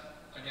best.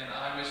 Again,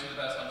 I wish you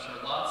the best. I'm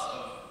sure lots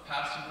of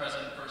past and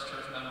present First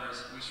Church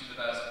members wish you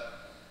the best.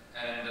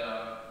 And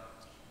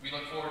we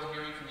look forward to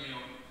hearing from you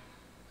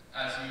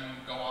as you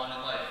go on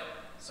in life.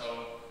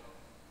 So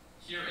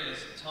here is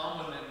Tom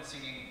Woodman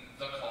singing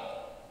The Call.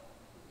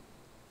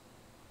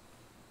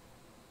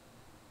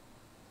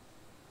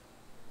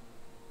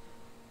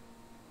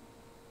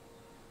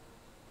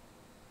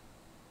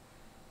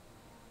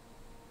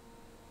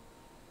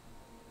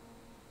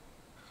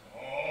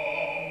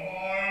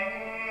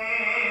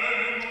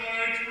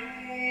 Such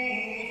a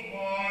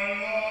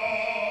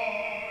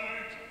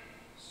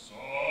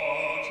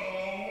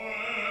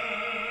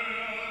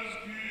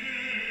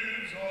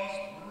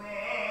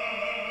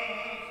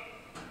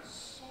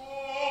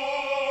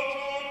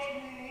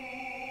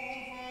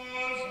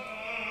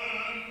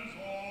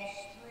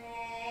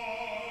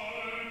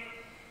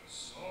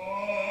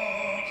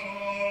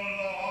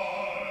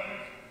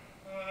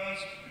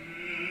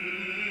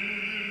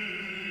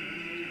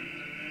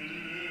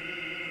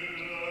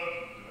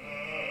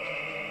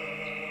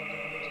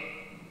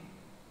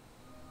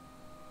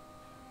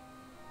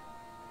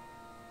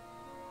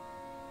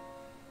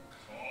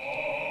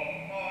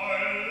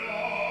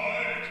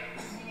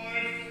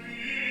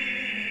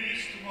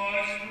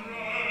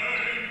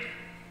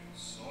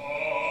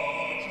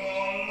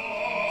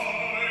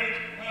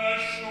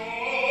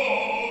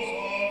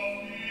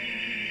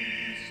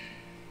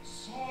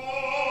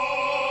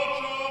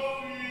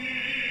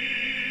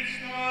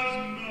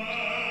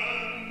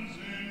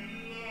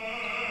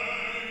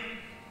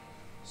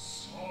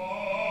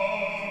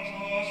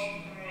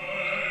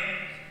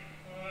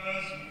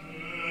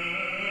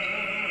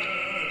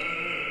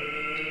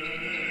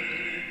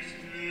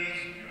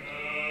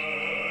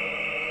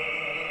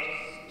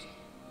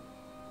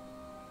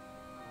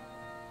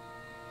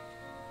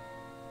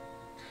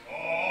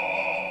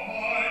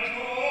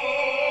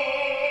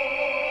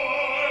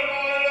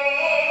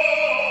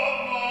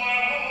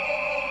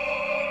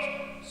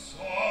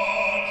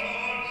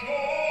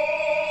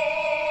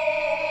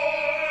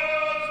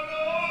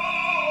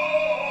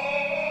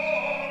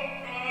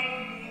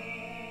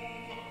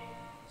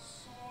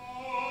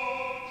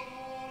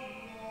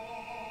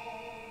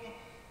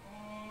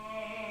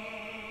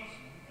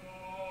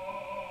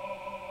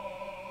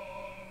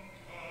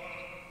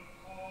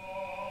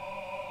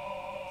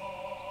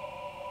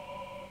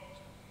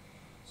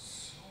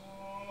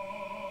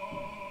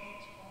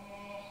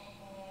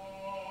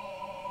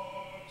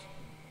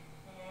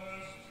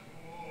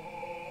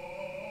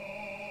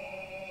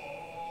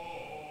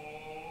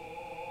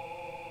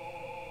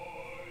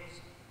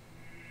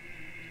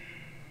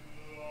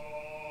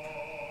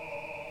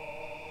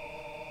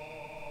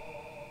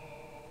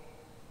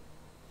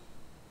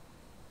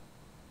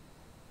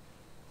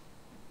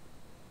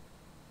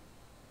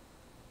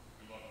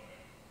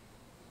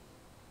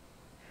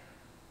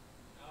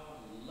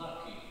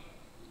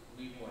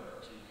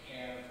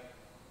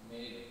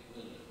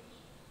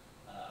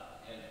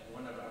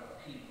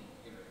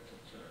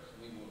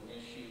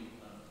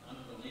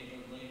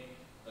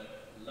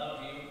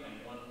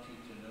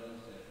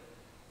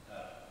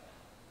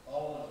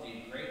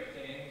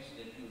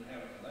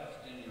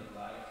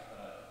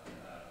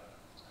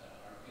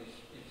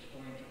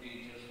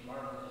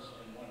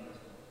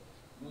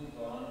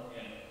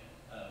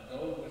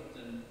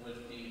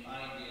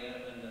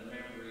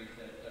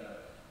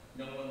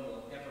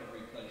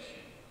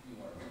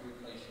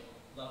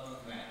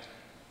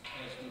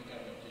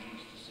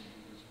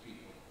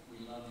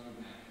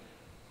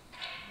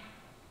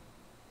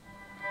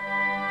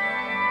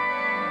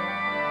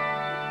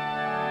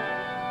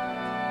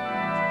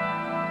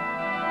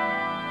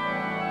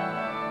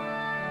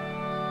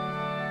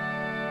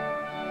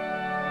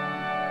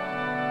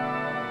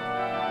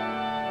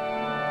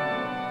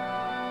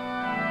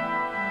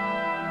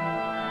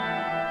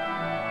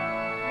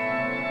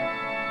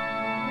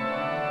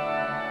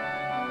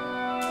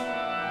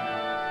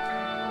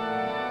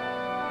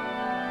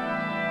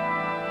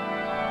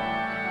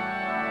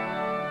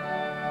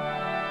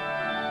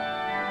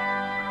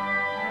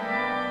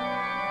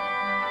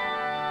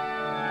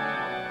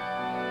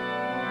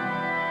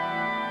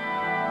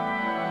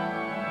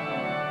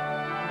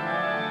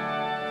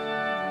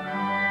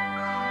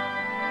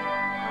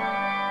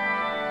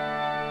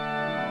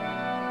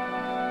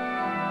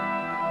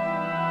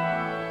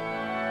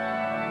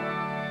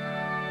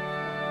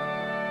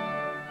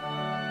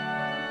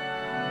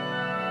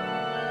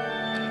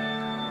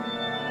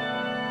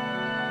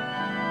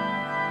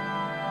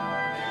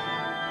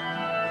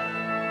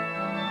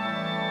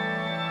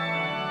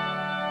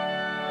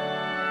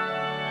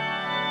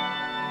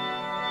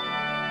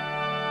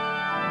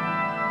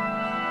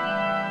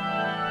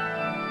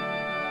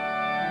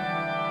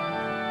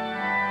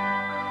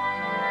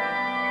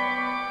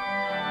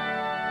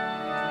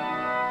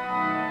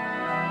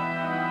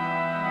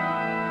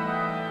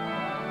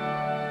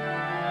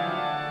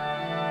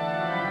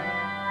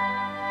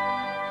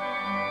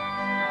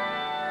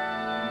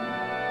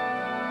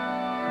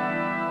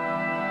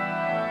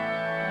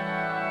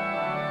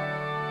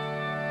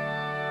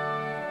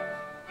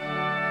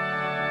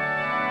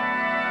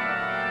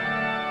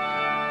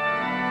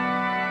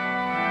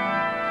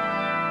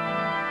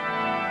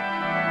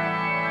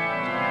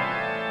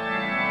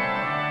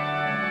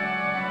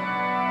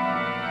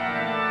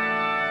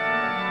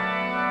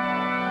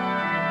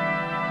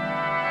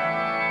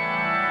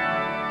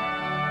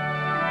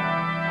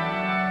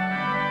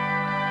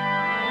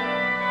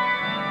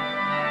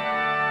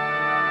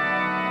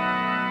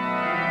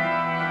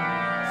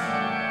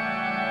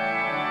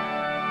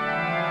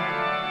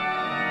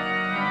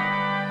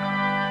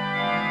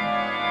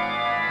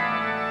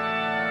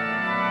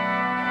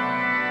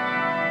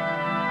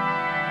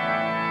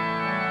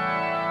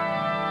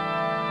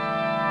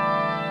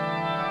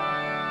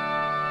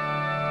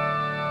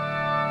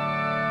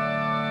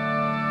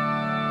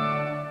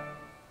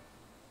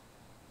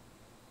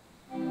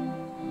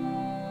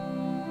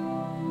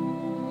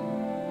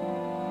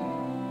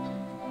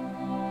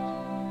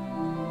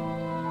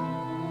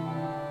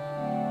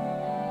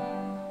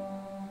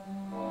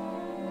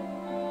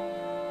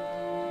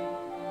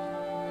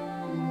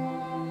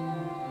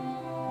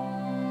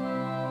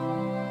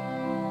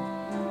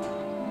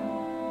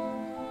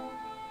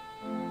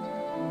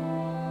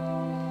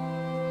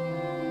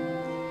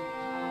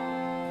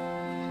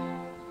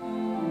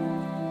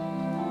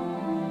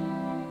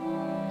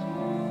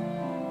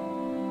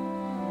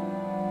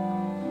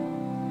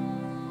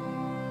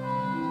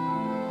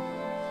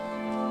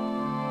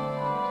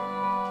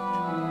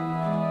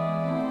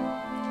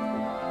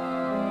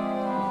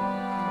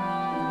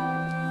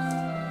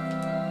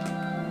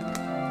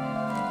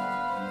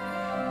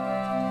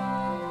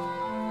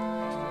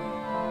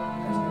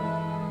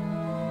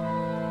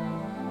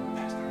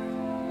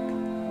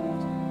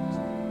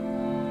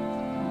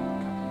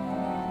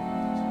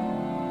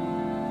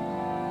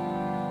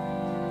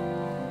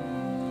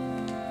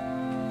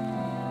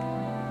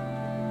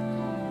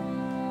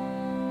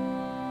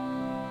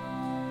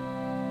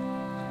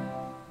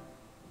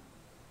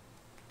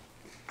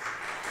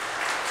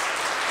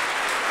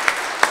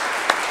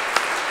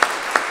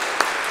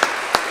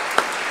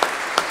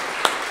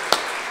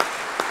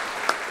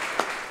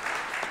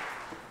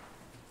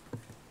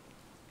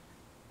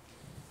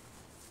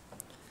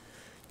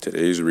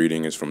Today's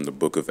reading is from the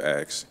book of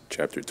Acts,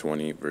 chapter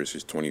 20,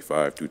 verses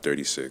 25 through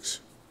 36.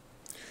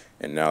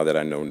 And now that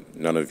I know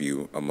none of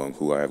you among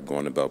who I have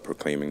gone about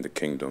proclaiming the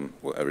kingdom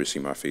will ever see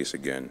my face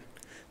again,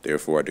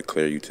 therefore I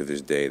declare you to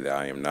this day that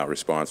I am not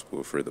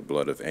responsible for the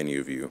blood of any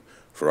of you,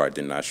 for I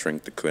did not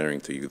shrink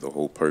declaring to you the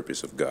whole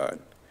purpose of God.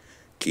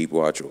 Keep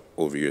watch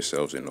over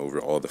yourselves and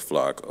over all the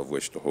flock of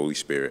which the Holy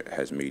Spirit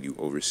has made you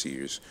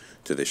overseers,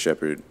 to the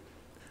shepherd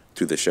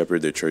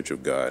the church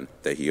of God,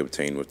 that he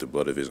obtained with the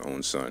blood of his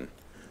own Son.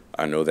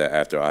 I know that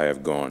after I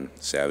have gone,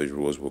 savage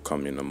wolves will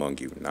come in among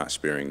you, not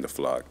sparing the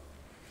flock.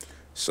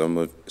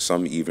 Some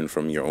even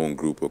from your own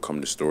group will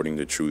come distorting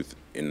the truth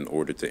in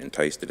order to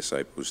entice the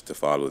disciples to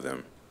follow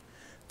them.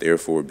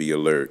 Therefore be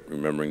alert,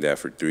 remembering that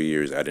for 3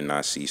 years I did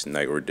not cease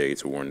night or day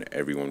to warn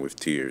everyone with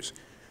tears.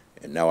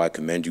 And now I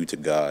commend you to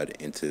God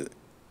into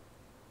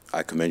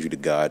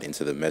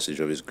the message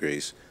of his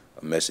grace,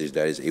 a message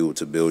that is able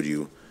to build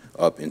you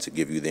up and to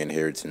give you the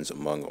inheritance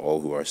among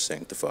all who are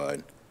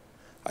sanctified.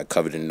 I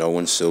coveted no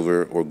one's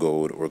silver or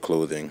gold or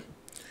clothing.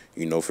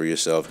 You know for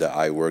yourself that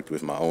I worked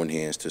with my own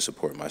hands to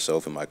support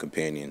myself and my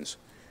companions.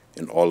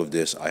 In all of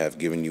this I have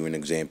given you an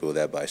example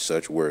that by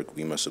such work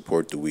we must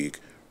support the weak,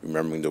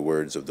 remembering the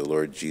words of the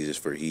Lord Jesus,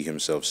 for he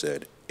himself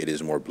said, "It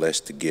is more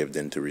blessed to give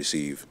than to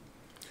receive."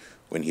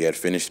 When he had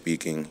finished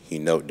speaking, he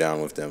knelt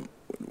down with them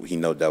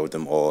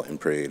all and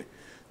prayed.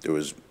 There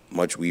was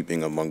much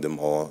weeping among them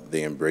all.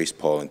 They embraced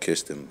Paul and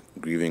kissed him,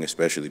 grieving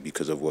especially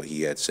because of what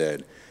he had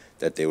said,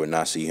 that they would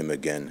not see him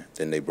again.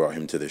 Then they brought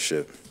him to the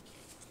ship.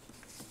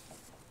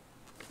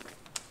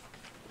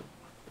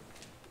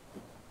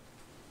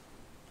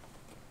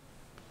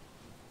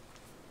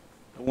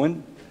 The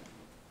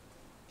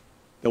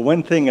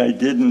one thing I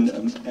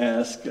didn't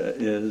ask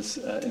is,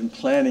 in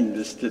planning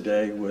this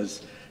today,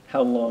 was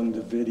how long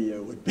the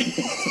video would be.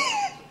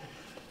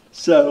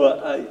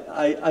 So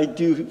I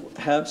do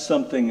have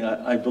something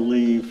I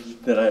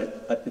believe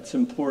that it's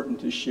important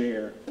to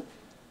share.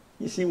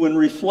 You see, when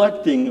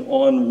reflecting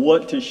on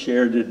what to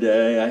share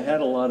today, I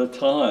had a lot of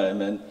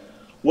time, and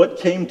what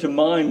came to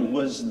mind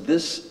was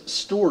this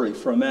story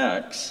from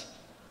Acts.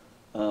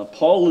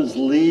 Paul is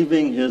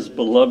leaving his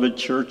beloved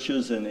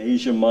churches in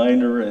Asia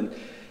Minor and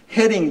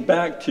heading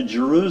back to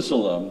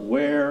Jerusalem,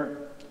 where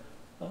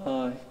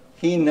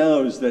he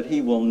knows that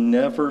he will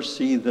never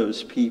see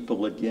those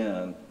people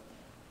again.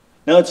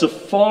 Now, it's a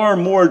far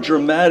more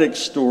dramatic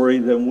story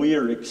than we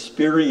are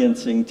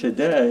experiencing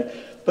today,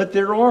 but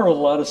there are a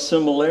lot of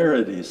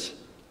similarities.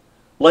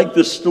 Like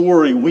the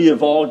story, we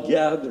have all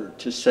gathered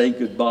to say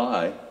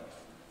goodbye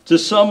to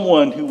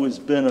someone who has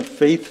been a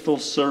faithful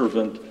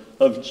servant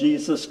of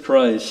Jesus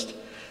Christ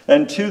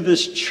and to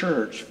this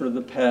church for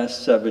the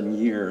past 7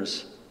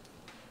 years.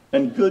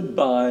 And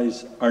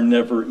goodbyes are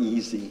never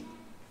easy.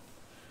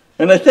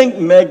 And I think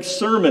Meg's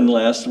sermon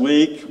last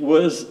week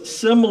was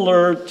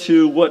similar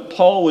to what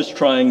Paul was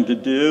trying to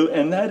do,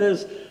 and that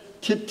is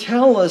to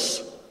tell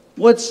us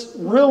what's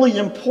really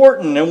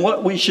important and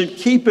what we should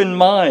keep in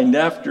mind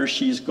after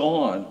she's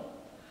gone.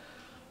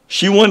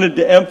 She wanted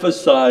to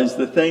emphasize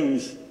the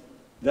things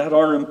that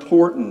are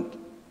important,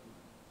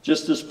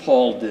 just as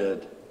Paul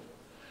did.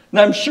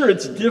 Now, I'm sure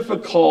it's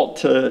difficult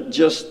to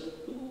just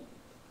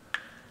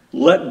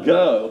let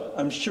go.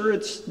 I'm sure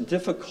it's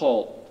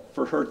difficult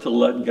for her to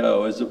let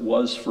go as it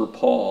was for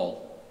Paul.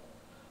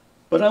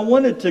 But I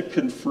wanted to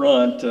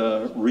confront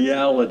a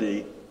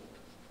reality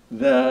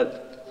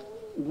that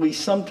we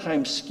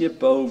sometimes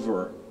skip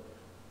over,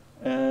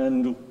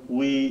 and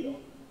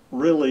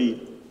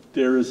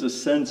there is a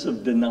sense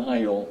of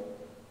denial.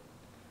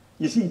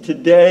 You see,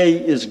 today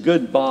is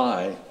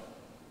goodbye,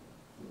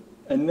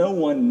 and no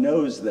one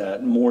knows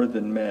that more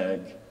than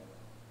Meg.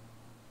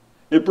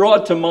 It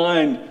brought to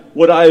mind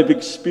what I have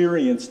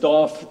experienced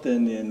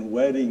often in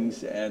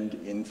weddings and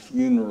in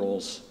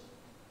funerals.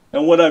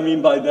 And what I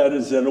mean by that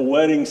is at a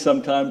wedding,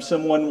 sometimes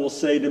someone will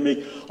say to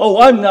me, "Oh,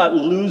 I'm not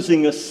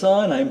losing a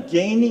son, I'm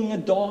gaining a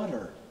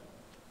daughter."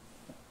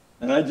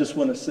 And I just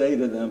want to say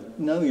to them,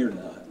 "No, you're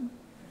not.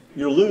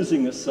 You're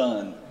losing a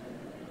son."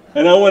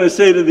 And I want to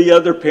say to the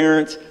other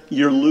parents,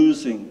 "You're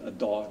losing a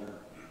daughter."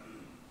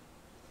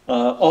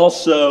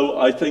 Also,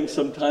 I think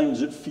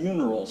sometimes at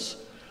funerals,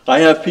 I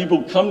have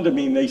people come to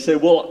me and they say,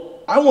 "Well,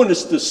 I want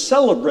us to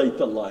celebrate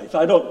the life.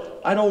 I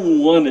don't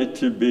want it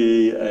to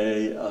be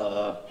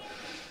a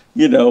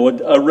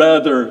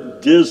rather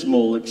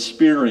dismal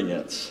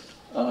experience."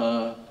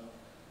 Now,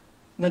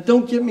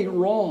 don't get me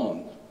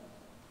wrong.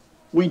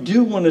 We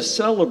do want to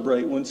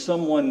celebrate when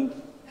someone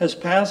has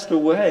passed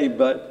away,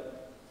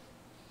 but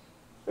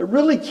it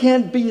really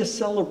can't be a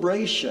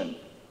celebration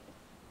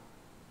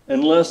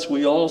unless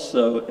we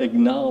also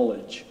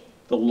acknowledge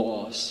the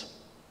loss.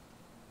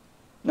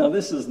 Now,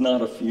 this is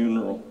not a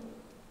funeral,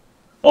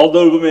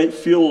 although it may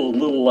feel a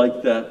little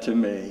like that to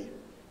me.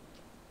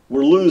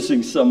 We're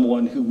losing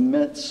someone who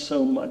meant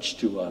so much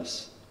to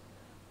us.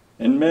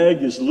 And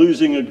Meg is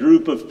losing a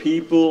group of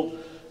people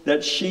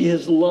that she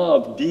has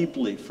loved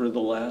deeply for the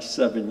last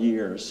 7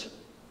 years.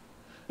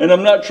 And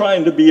I'm not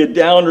trying to be a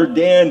downer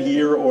Dan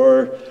here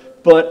or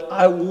but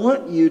I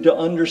want you to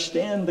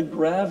understand the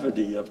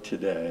gravity of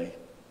today.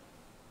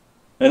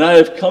 And I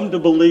have come to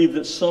believe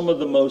that some of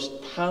the most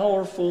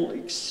powerful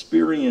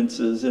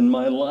experiences in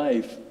my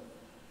life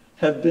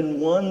have been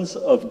ones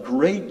of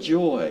great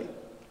joy,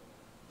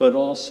 but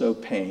also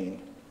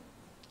pain.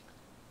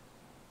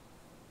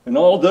 And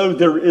although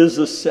there is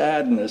a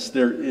sadness,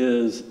 there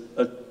is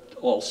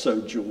also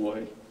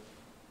joy.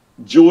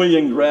 Joy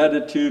and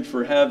gratitude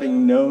for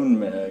having known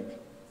Meg.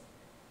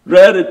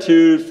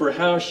 Gratitude for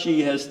how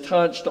she has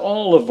touched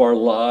all of our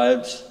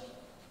lives.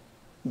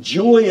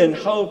 Joy and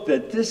hope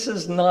that this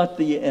is not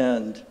the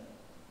end.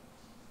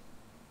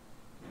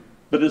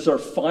 But as our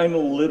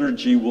final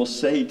liturgy will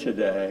say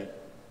today,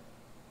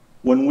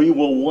 when we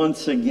will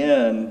once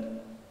again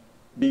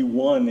be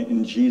one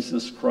in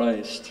Jesus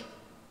Christ.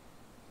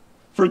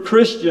 For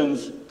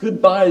Christians,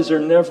 goodbyes are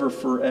never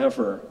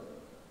forever,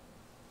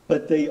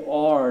 but they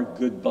are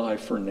goodbye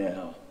for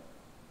now.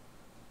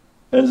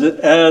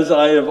 As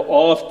I have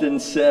often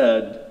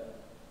said,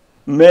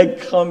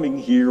 Meg coming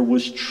here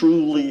was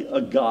truly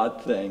a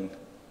God thing.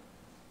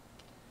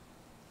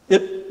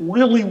 It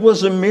really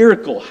was a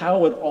miracle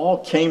how it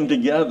all came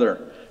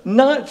together.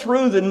 Not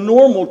through the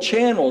normal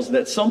channels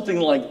that something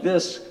like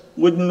this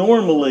would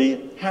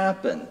normally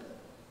happen.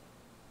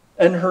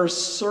 And her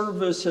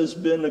service has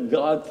been a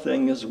God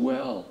thing as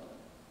well.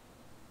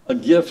 A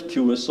gift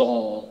to us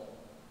all.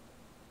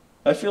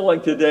 I feel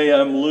like today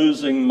I'm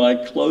losing my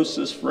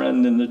closest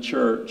friend in the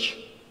church.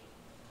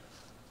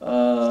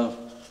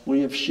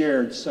 We have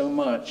shared so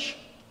much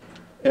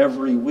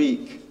every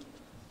week,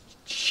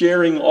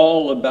 sharing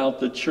all about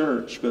the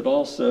church, but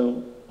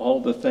also all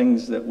the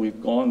things that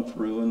we've gone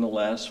through in the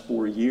last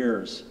 4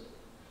 years.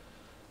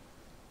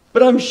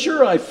 But I'm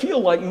sure I feel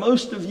like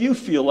most of you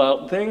feel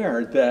out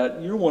there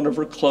that you're one of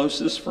her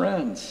closest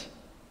friends,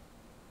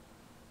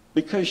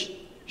 because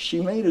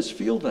she made us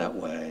feel that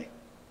way.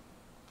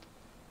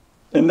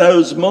 In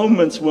those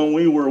moments when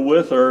we were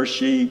with her,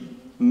 she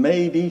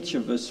made each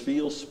of us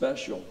feel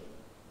special.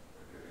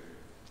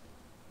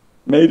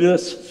 Made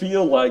us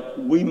feel like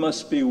we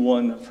must be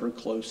one of her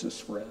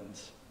closest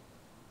friends.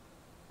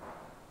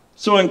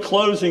 So in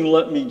closing,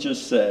 let me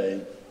just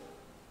say,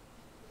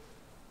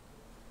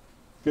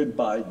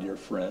 goodbye, dear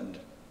friend.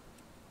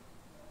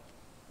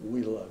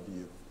 We love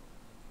you.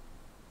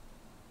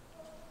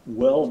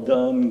 Well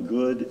done,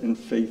 good and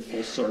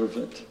faithful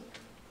servant.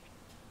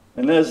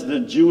 And as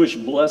the Jewish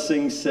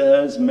blessing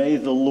says, may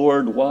the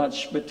Lord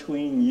watch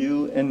between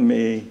you and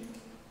me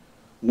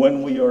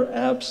when we are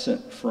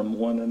absent from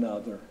one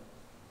another.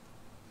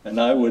 And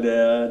I would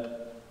add,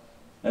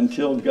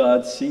 until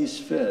God sees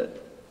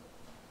fit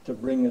to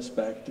bring us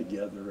back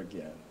together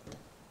again.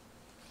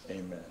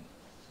 Amen.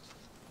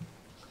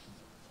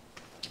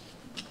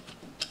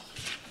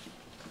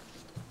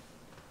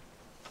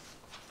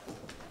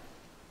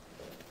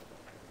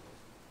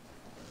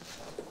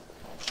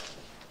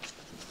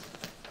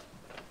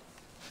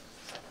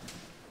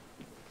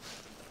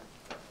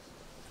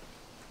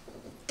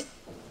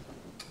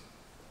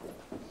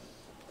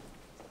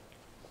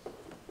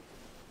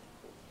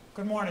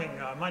 Good morning.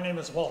 My name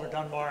is Walter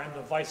Dunbar. I'm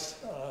the Vice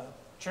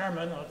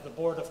Chairman of the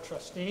Board of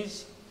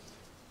Trustees.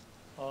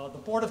 The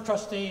Board of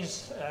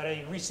Trustees at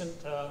a recent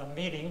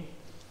meeting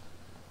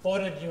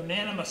voted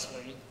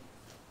unanimously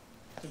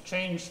to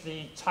change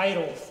the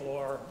title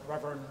for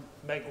Reverend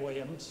Meg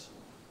Williams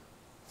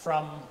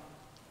from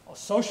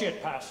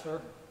Associate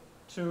Pastor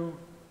to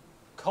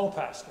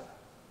Co-Pastor.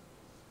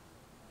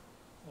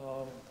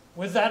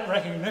 With that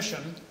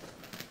recognition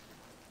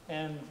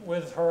and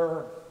with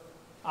her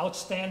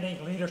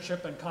outstanding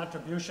leadership and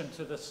contribution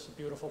to this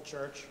beautiful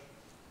church,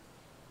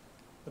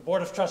 the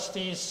Board of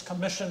Trustees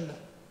commissioned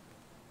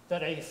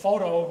that a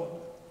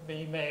photo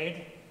be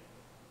made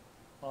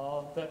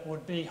that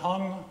would be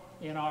hung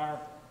in our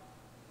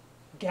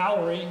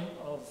gallery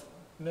of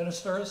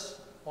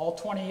ministers, all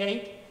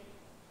 28,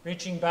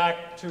 reaching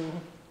back to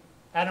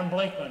Adam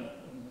Blakeman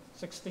in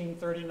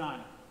 1639.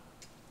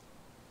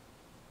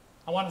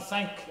 I want to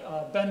thank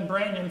Ben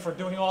Branyan for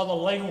doing all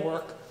the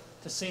legwork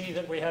to see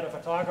that we had a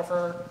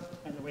photographer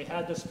and that we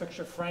had this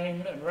picture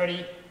framed and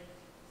ready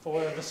for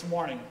this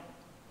morning.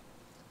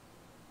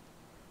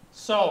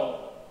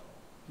 So,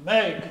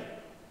 Meg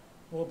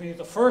will be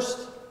the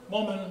first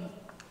woman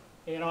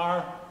in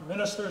our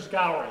minister's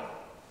gallery.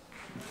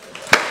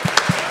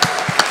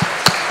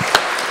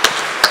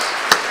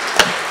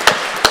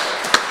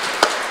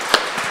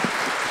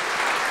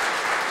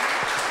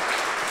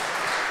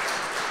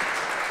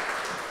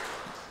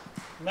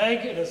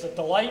 Meg, it is a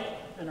delight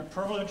and a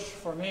privilege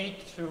for me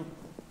to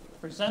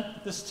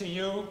present this to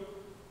you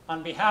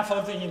on behalf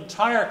of the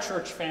entire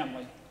church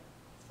family.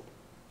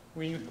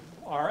 We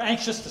are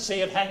anxious to see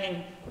it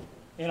hanging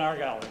in our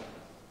gallery.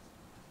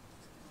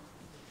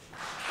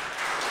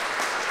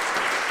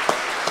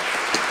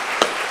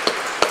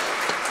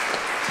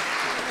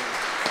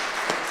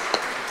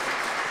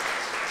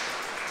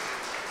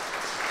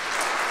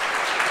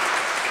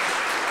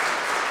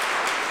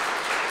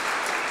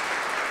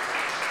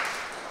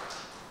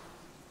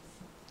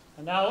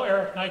 And now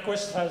Eric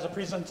Nyquist has a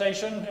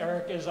presentation.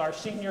 Eric is our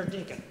senior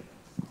deacon.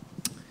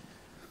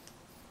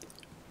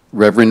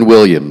 Reverend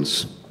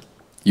Williams,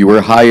 you were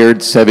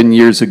hired 7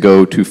 years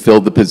ago to fill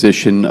the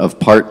position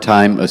of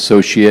part-time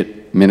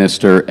associate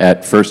minister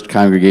at First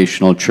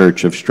Congregational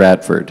Church of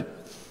Stratford.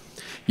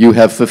 You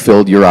have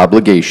fulfilled your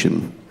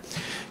obligation.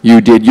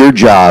 You did your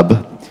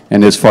job,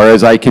 and as far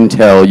as I can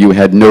tell, you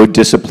had no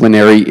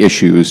disciplinary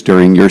issues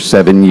during your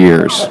 7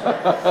 years.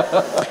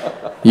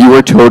 You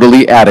were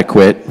totally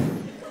adequate.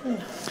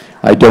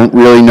 I don't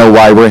really know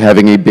why we're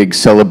having a big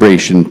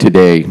celebration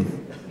today.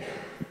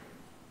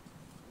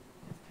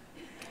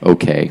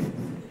 Okay.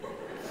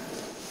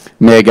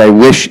 Meg, I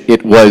wish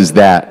it was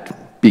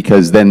that,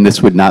 because then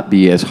this would not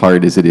be as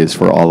hard as it is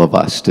for all of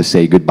us to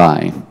say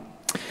goodbye.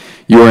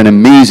 You are an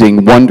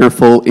amazing,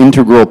 wonderful,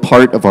 integral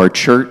part of our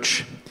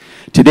church.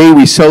 Today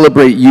we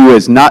celebrate you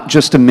as not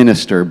just a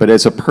minister, but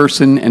as a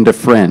person and a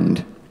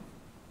friend.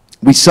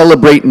 We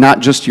celebrate not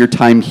just your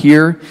time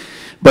here,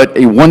 but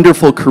a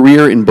wonderful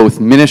career in both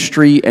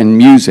ministry and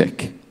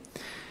music,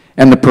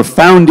 and the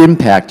profound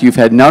impact you've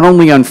had not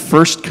only on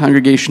First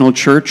Congregational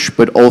Church,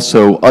 but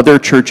also other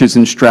churches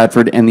in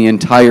Stratford and the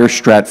entire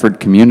Stratford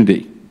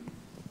community.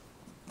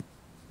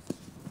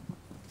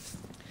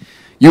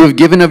 You have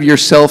given of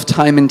yourself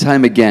time and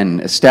time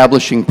again,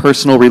 establishing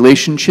personal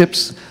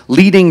relationships,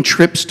 leading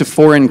trips to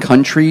foreign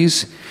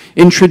countries,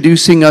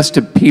 introducing us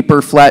to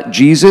Paper Flat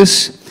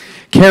Jesus,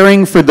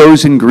 caring for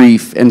those in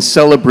grief, and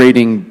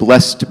celebrating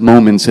blessed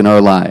moments in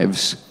our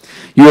lives.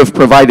 You have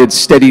provided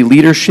steady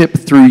leadership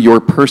through your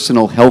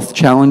personal health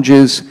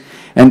challenges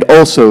and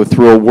also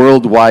through a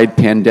worldwide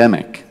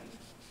pandemic.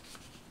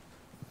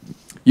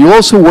 You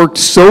also worked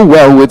so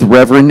well with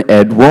Reverend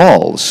Ed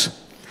Rawls.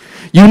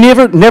 You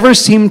never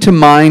seemed to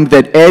mind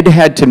that Ed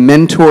had to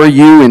mentor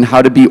you in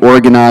how to be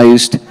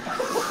organized,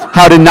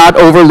 how to not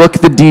overlook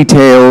the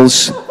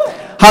details,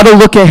 how to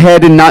look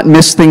ahead and not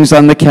miss things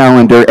on the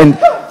calendar,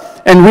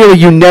 and really,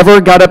 you never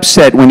got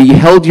upset when he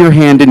held your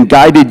hand and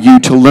guided you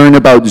to learn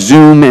about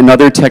Zoom and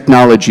other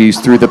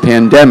technologies through the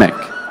pandemic.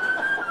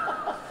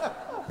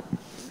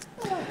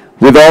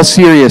 With all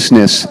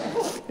seriousness,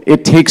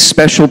 it takes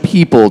special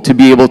people to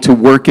be able to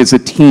work as a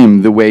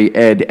team the way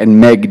Ed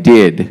and Meg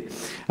did.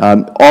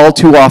 All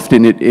too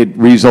often, it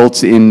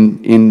results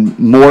in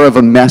more of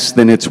a mess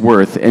than it's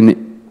worth,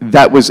 and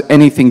that was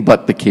anything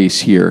but the case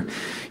here.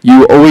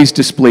 You always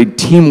displayed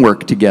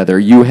teamwork together.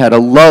 You had a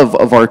love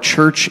of our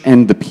church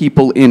and the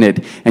people in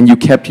it, and you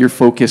kept your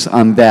focus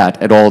on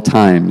that at all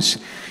times.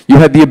 You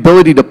had the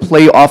ability to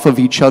play off of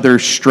each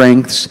other's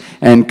strengths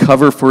and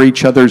cover for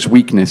each other's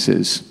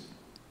weaknesses.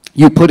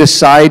 You put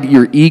aside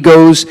your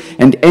egos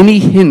and any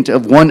hint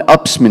of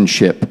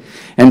one-upsmanship,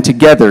 and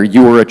together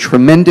you were a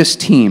tremendous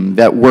team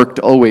that worked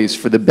always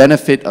for the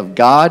benefit of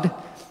God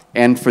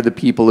and for the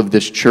people of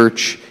this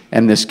church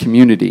and this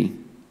community.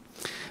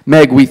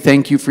 Meg, we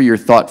thank you for your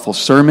thoughtful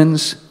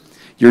sermons,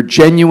 your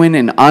genuine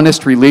and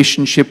honest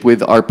relationship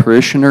with our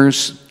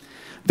parishioners,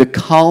 the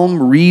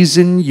calm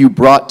reason you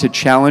brought to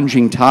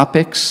challenging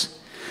topics,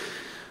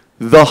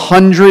 the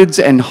hundreds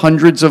and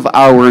hundreds of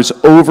hours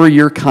over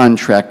your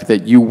contract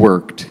that you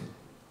worked.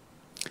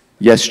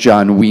 Yes,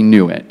 John, we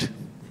knew it.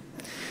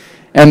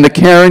 And the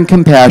care and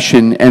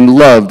compassion and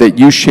love that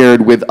you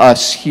shared with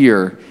us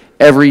here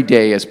every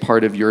day as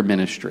part of your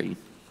ministry.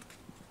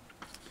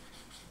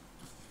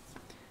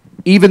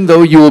 Even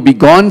though you will be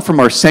gone from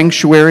our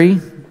sanctuary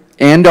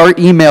and our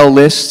email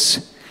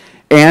lists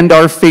and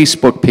our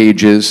Facebook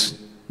pages,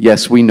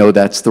 yes, we know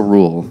that's the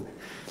rule,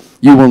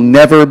 you will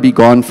never be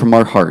gone from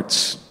our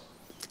hearts.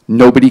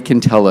 Nobody can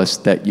tell us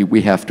that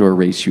we have to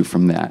erase you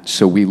from that.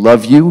 So we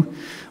love you,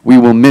 we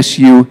will miss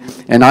you,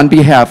 and on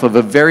behalf of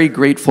a very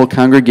grateful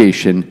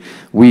congregation,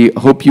 we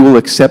hope you will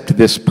accept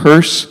this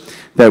purse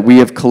that we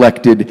have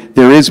collected.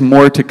 There is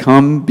more to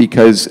come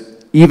because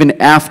even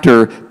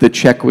after the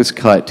check was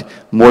cut,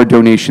 more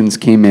donations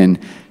came in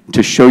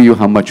to show you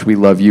how much we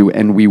love you,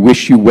 and we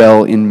wish you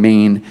well in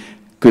Maine.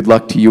 Good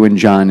luck to you and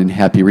John, and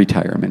happy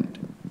retirement.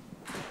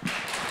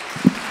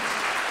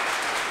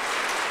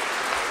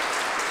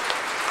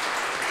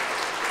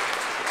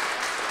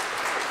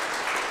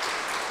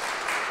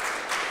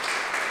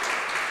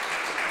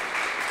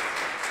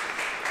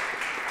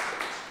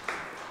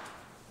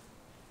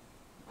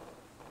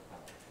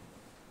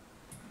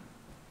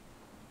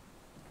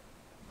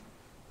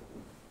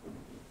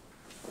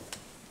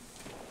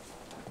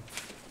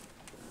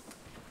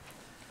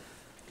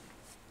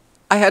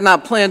 I had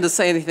not planned to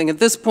say anything at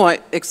this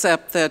point,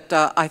 except that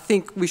I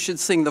think we should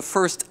sing the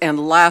first and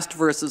last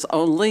verses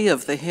only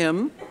of the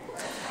hymn.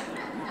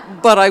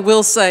 But I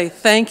will say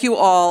thank you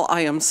all.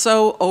 I am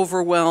so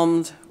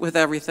overwhelmed with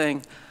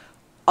everything.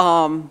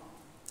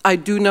 I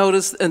do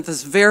notice at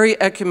this very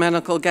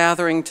ecumenical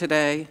gathering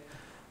today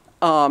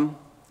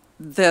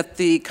that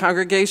the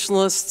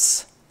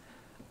Congregationalists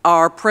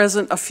are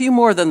present, a few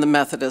more than the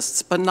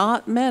Methodists, but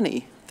not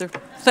many.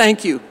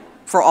 Thank you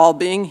for all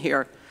being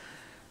here.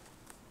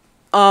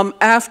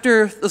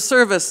 After the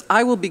service,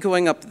 I will be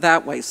going up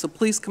that way, so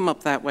please come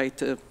up that way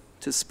to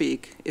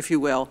speak, if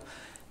you will.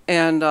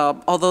 And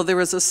although there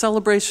is a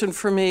celebration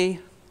for me,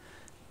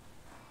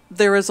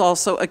 there is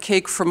also a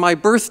cake for my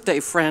birthday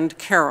friend,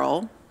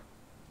 Carol.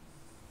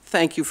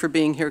 Thank you for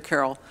being here,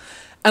 Carol.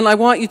 And I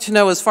want you to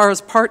know, as far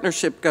as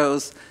partnership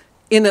goes,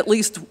 in at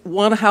least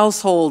one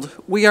household,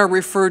 we are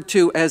referred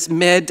to as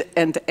Med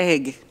and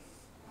Egg.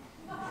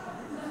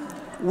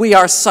 We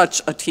are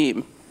such a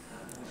team.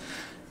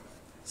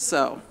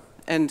 So,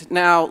 and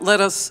now let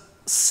us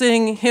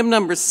sing hymn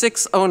number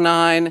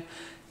 609,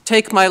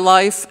 Take My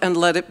Life and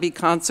Let It Be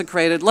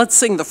Consecrated. Let's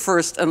sing the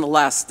first and the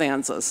last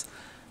stanzas.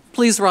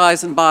 Please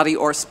rise in body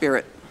or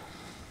spirit.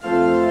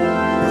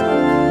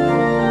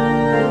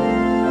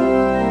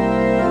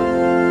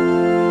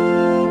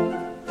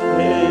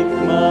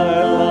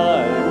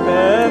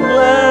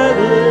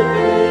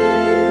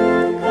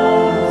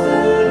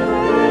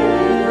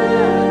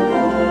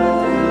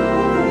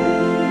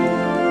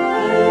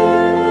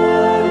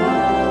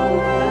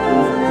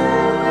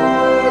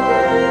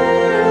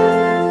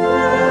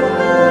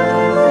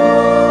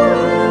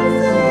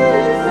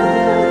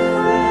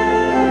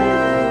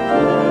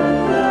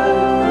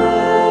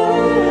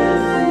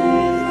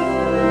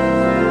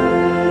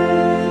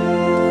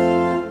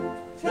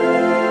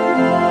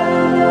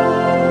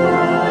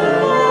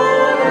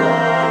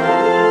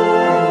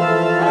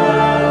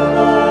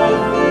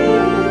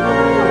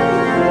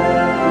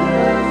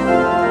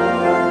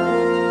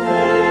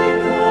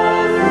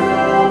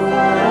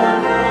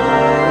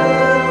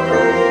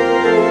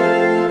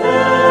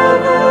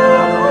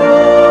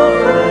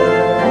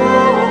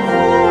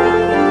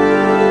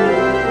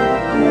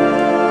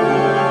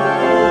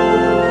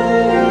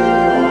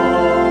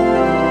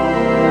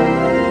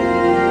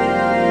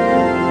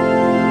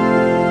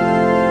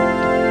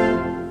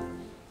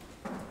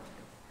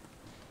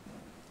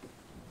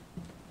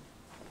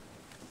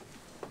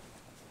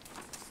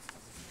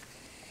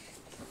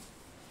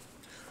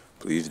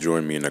 Please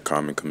join me in a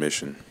common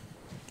commission.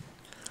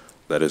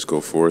 Let us go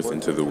forth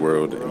into the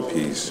world in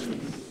peace,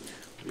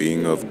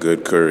 being of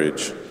good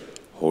courage,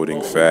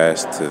 holding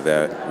fast to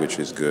that which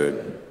is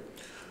good,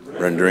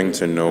 rendering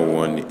to no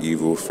one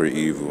evil for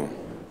evil,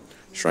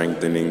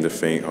 strengthening the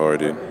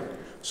faint-hearted,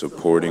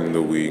 supporting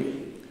the weak,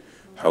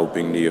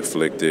 helping the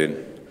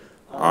afflicted,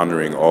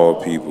 honoring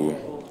all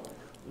people,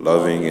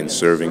 loving and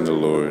serving the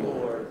Lord,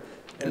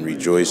 and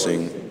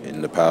rejoicing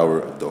in the power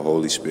of the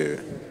Holy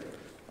Spirit.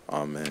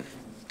 Amen.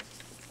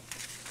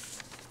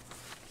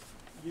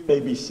 You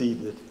may be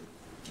seated.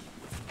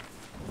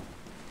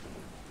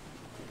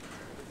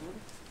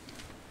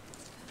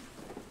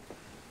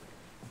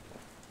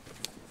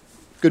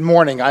 Good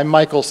morning. I'm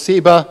Michael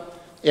Seba,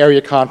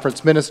 Area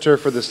Conference Minister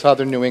for the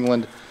Southern New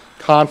England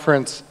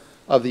Conference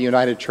of the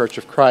United Church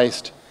of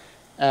Christ.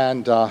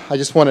 And I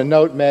just want to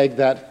note, Meg,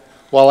 that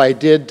while I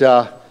did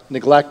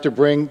neglect to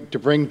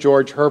bring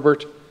George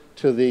Herbert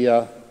to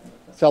the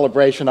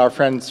celebration, our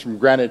friends from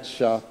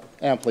Greenwich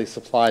amply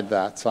supplied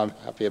that, so I'm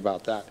happy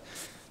about that.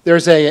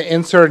 There's an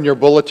insert in your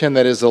bulletin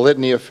that is a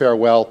litany of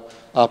farewell.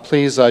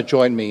 Please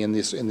join me in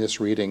this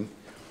reading.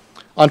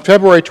 On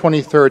February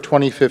 23,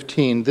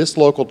 2015, this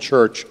local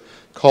church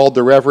called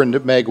the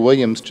Reverend Meg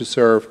Williams to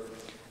serve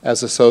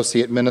as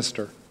associate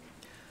minister.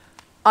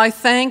 I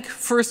thank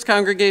First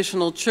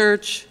Congregational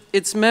Church,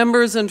 its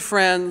members and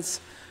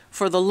friends,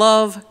 for the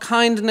love,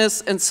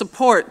 kindness, and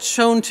support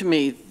shown to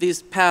me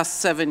these past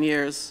 7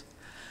 years.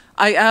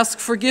 I ask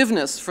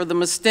forgiveness for the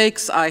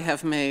mistakes I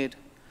have made.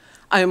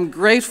 I am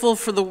grateful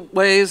for the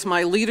ways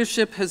my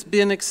leadership has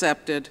been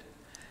accepted.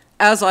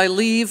 As I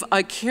leave,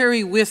 I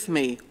carry with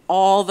me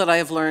all that I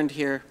have learned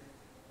here.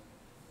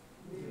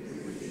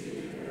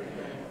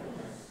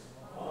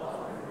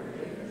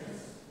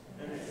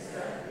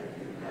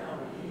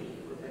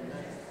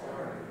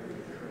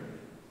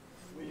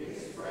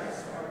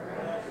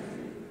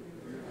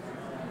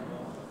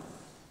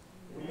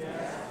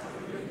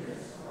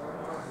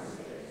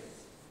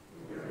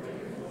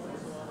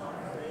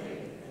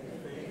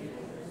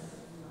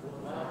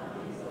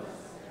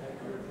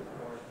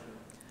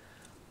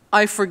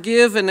 I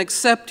forgive and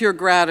accept your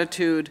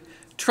gratitude,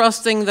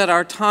 trusting that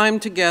our time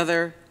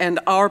together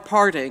and our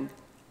parting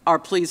are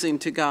pleasing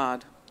to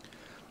God.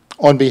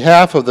 On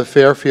behalf of the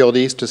Fairfield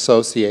East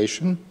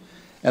Association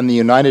and the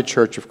United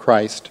Church of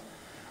Christ,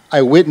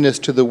 I witness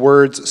to the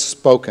words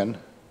spoken,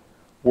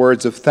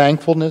 words of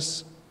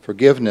thankfulness,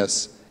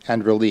 forgiveness,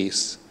 and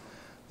release.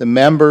 The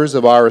members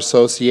of our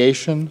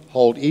association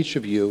hold each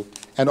of you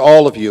and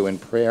all of you in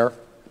prayer.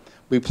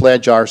 We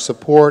pledge our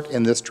support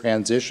in this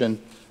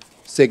transition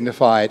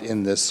signified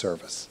in this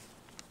service.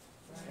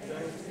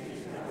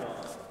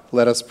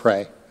 Let us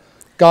pray.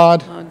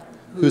 God,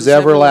 whose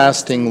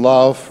everlasting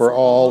love for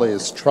all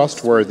is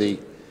trustworthy,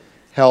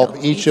 help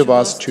each of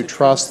us to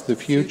trust the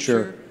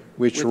future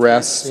which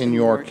rests in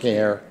your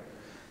care.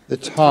 The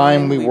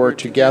time we were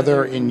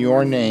together in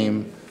your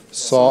name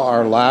saw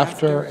our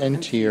laughter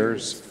and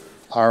tears,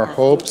 our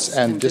hopes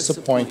and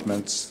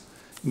disappointments.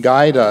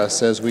 Guide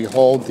us as we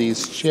hold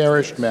these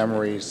cherished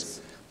memories,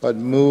 but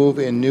move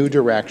in new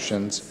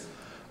directions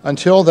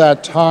until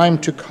that time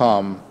to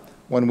come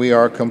when we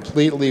are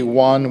completely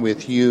one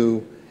with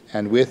you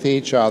and with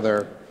each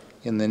other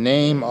In the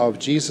name of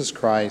Jesus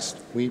Christ,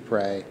 we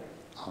pray.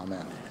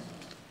 Amen.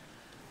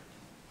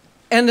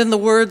 And in the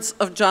words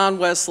of John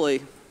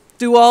Wesley,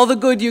 do all the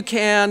good you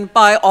can,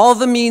 by all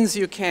the means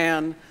you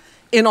can,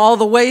 in all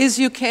the ways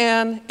you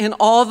can, in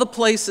all the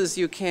places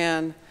you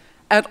can,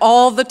 at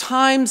all the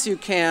times you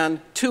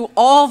can, to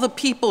all the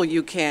people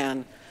you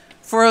can,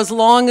 for as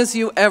long as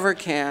you ever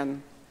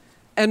can.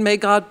 And may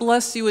God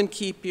bless you and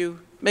keep you.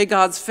 May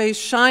God's face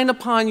shine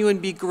upon you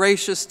and be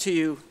gracious to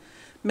you.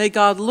 May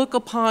God look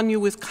upon you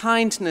with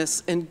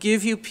kindness and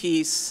give you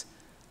peace,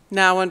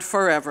 now and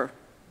forever.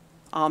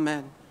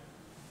 Amen.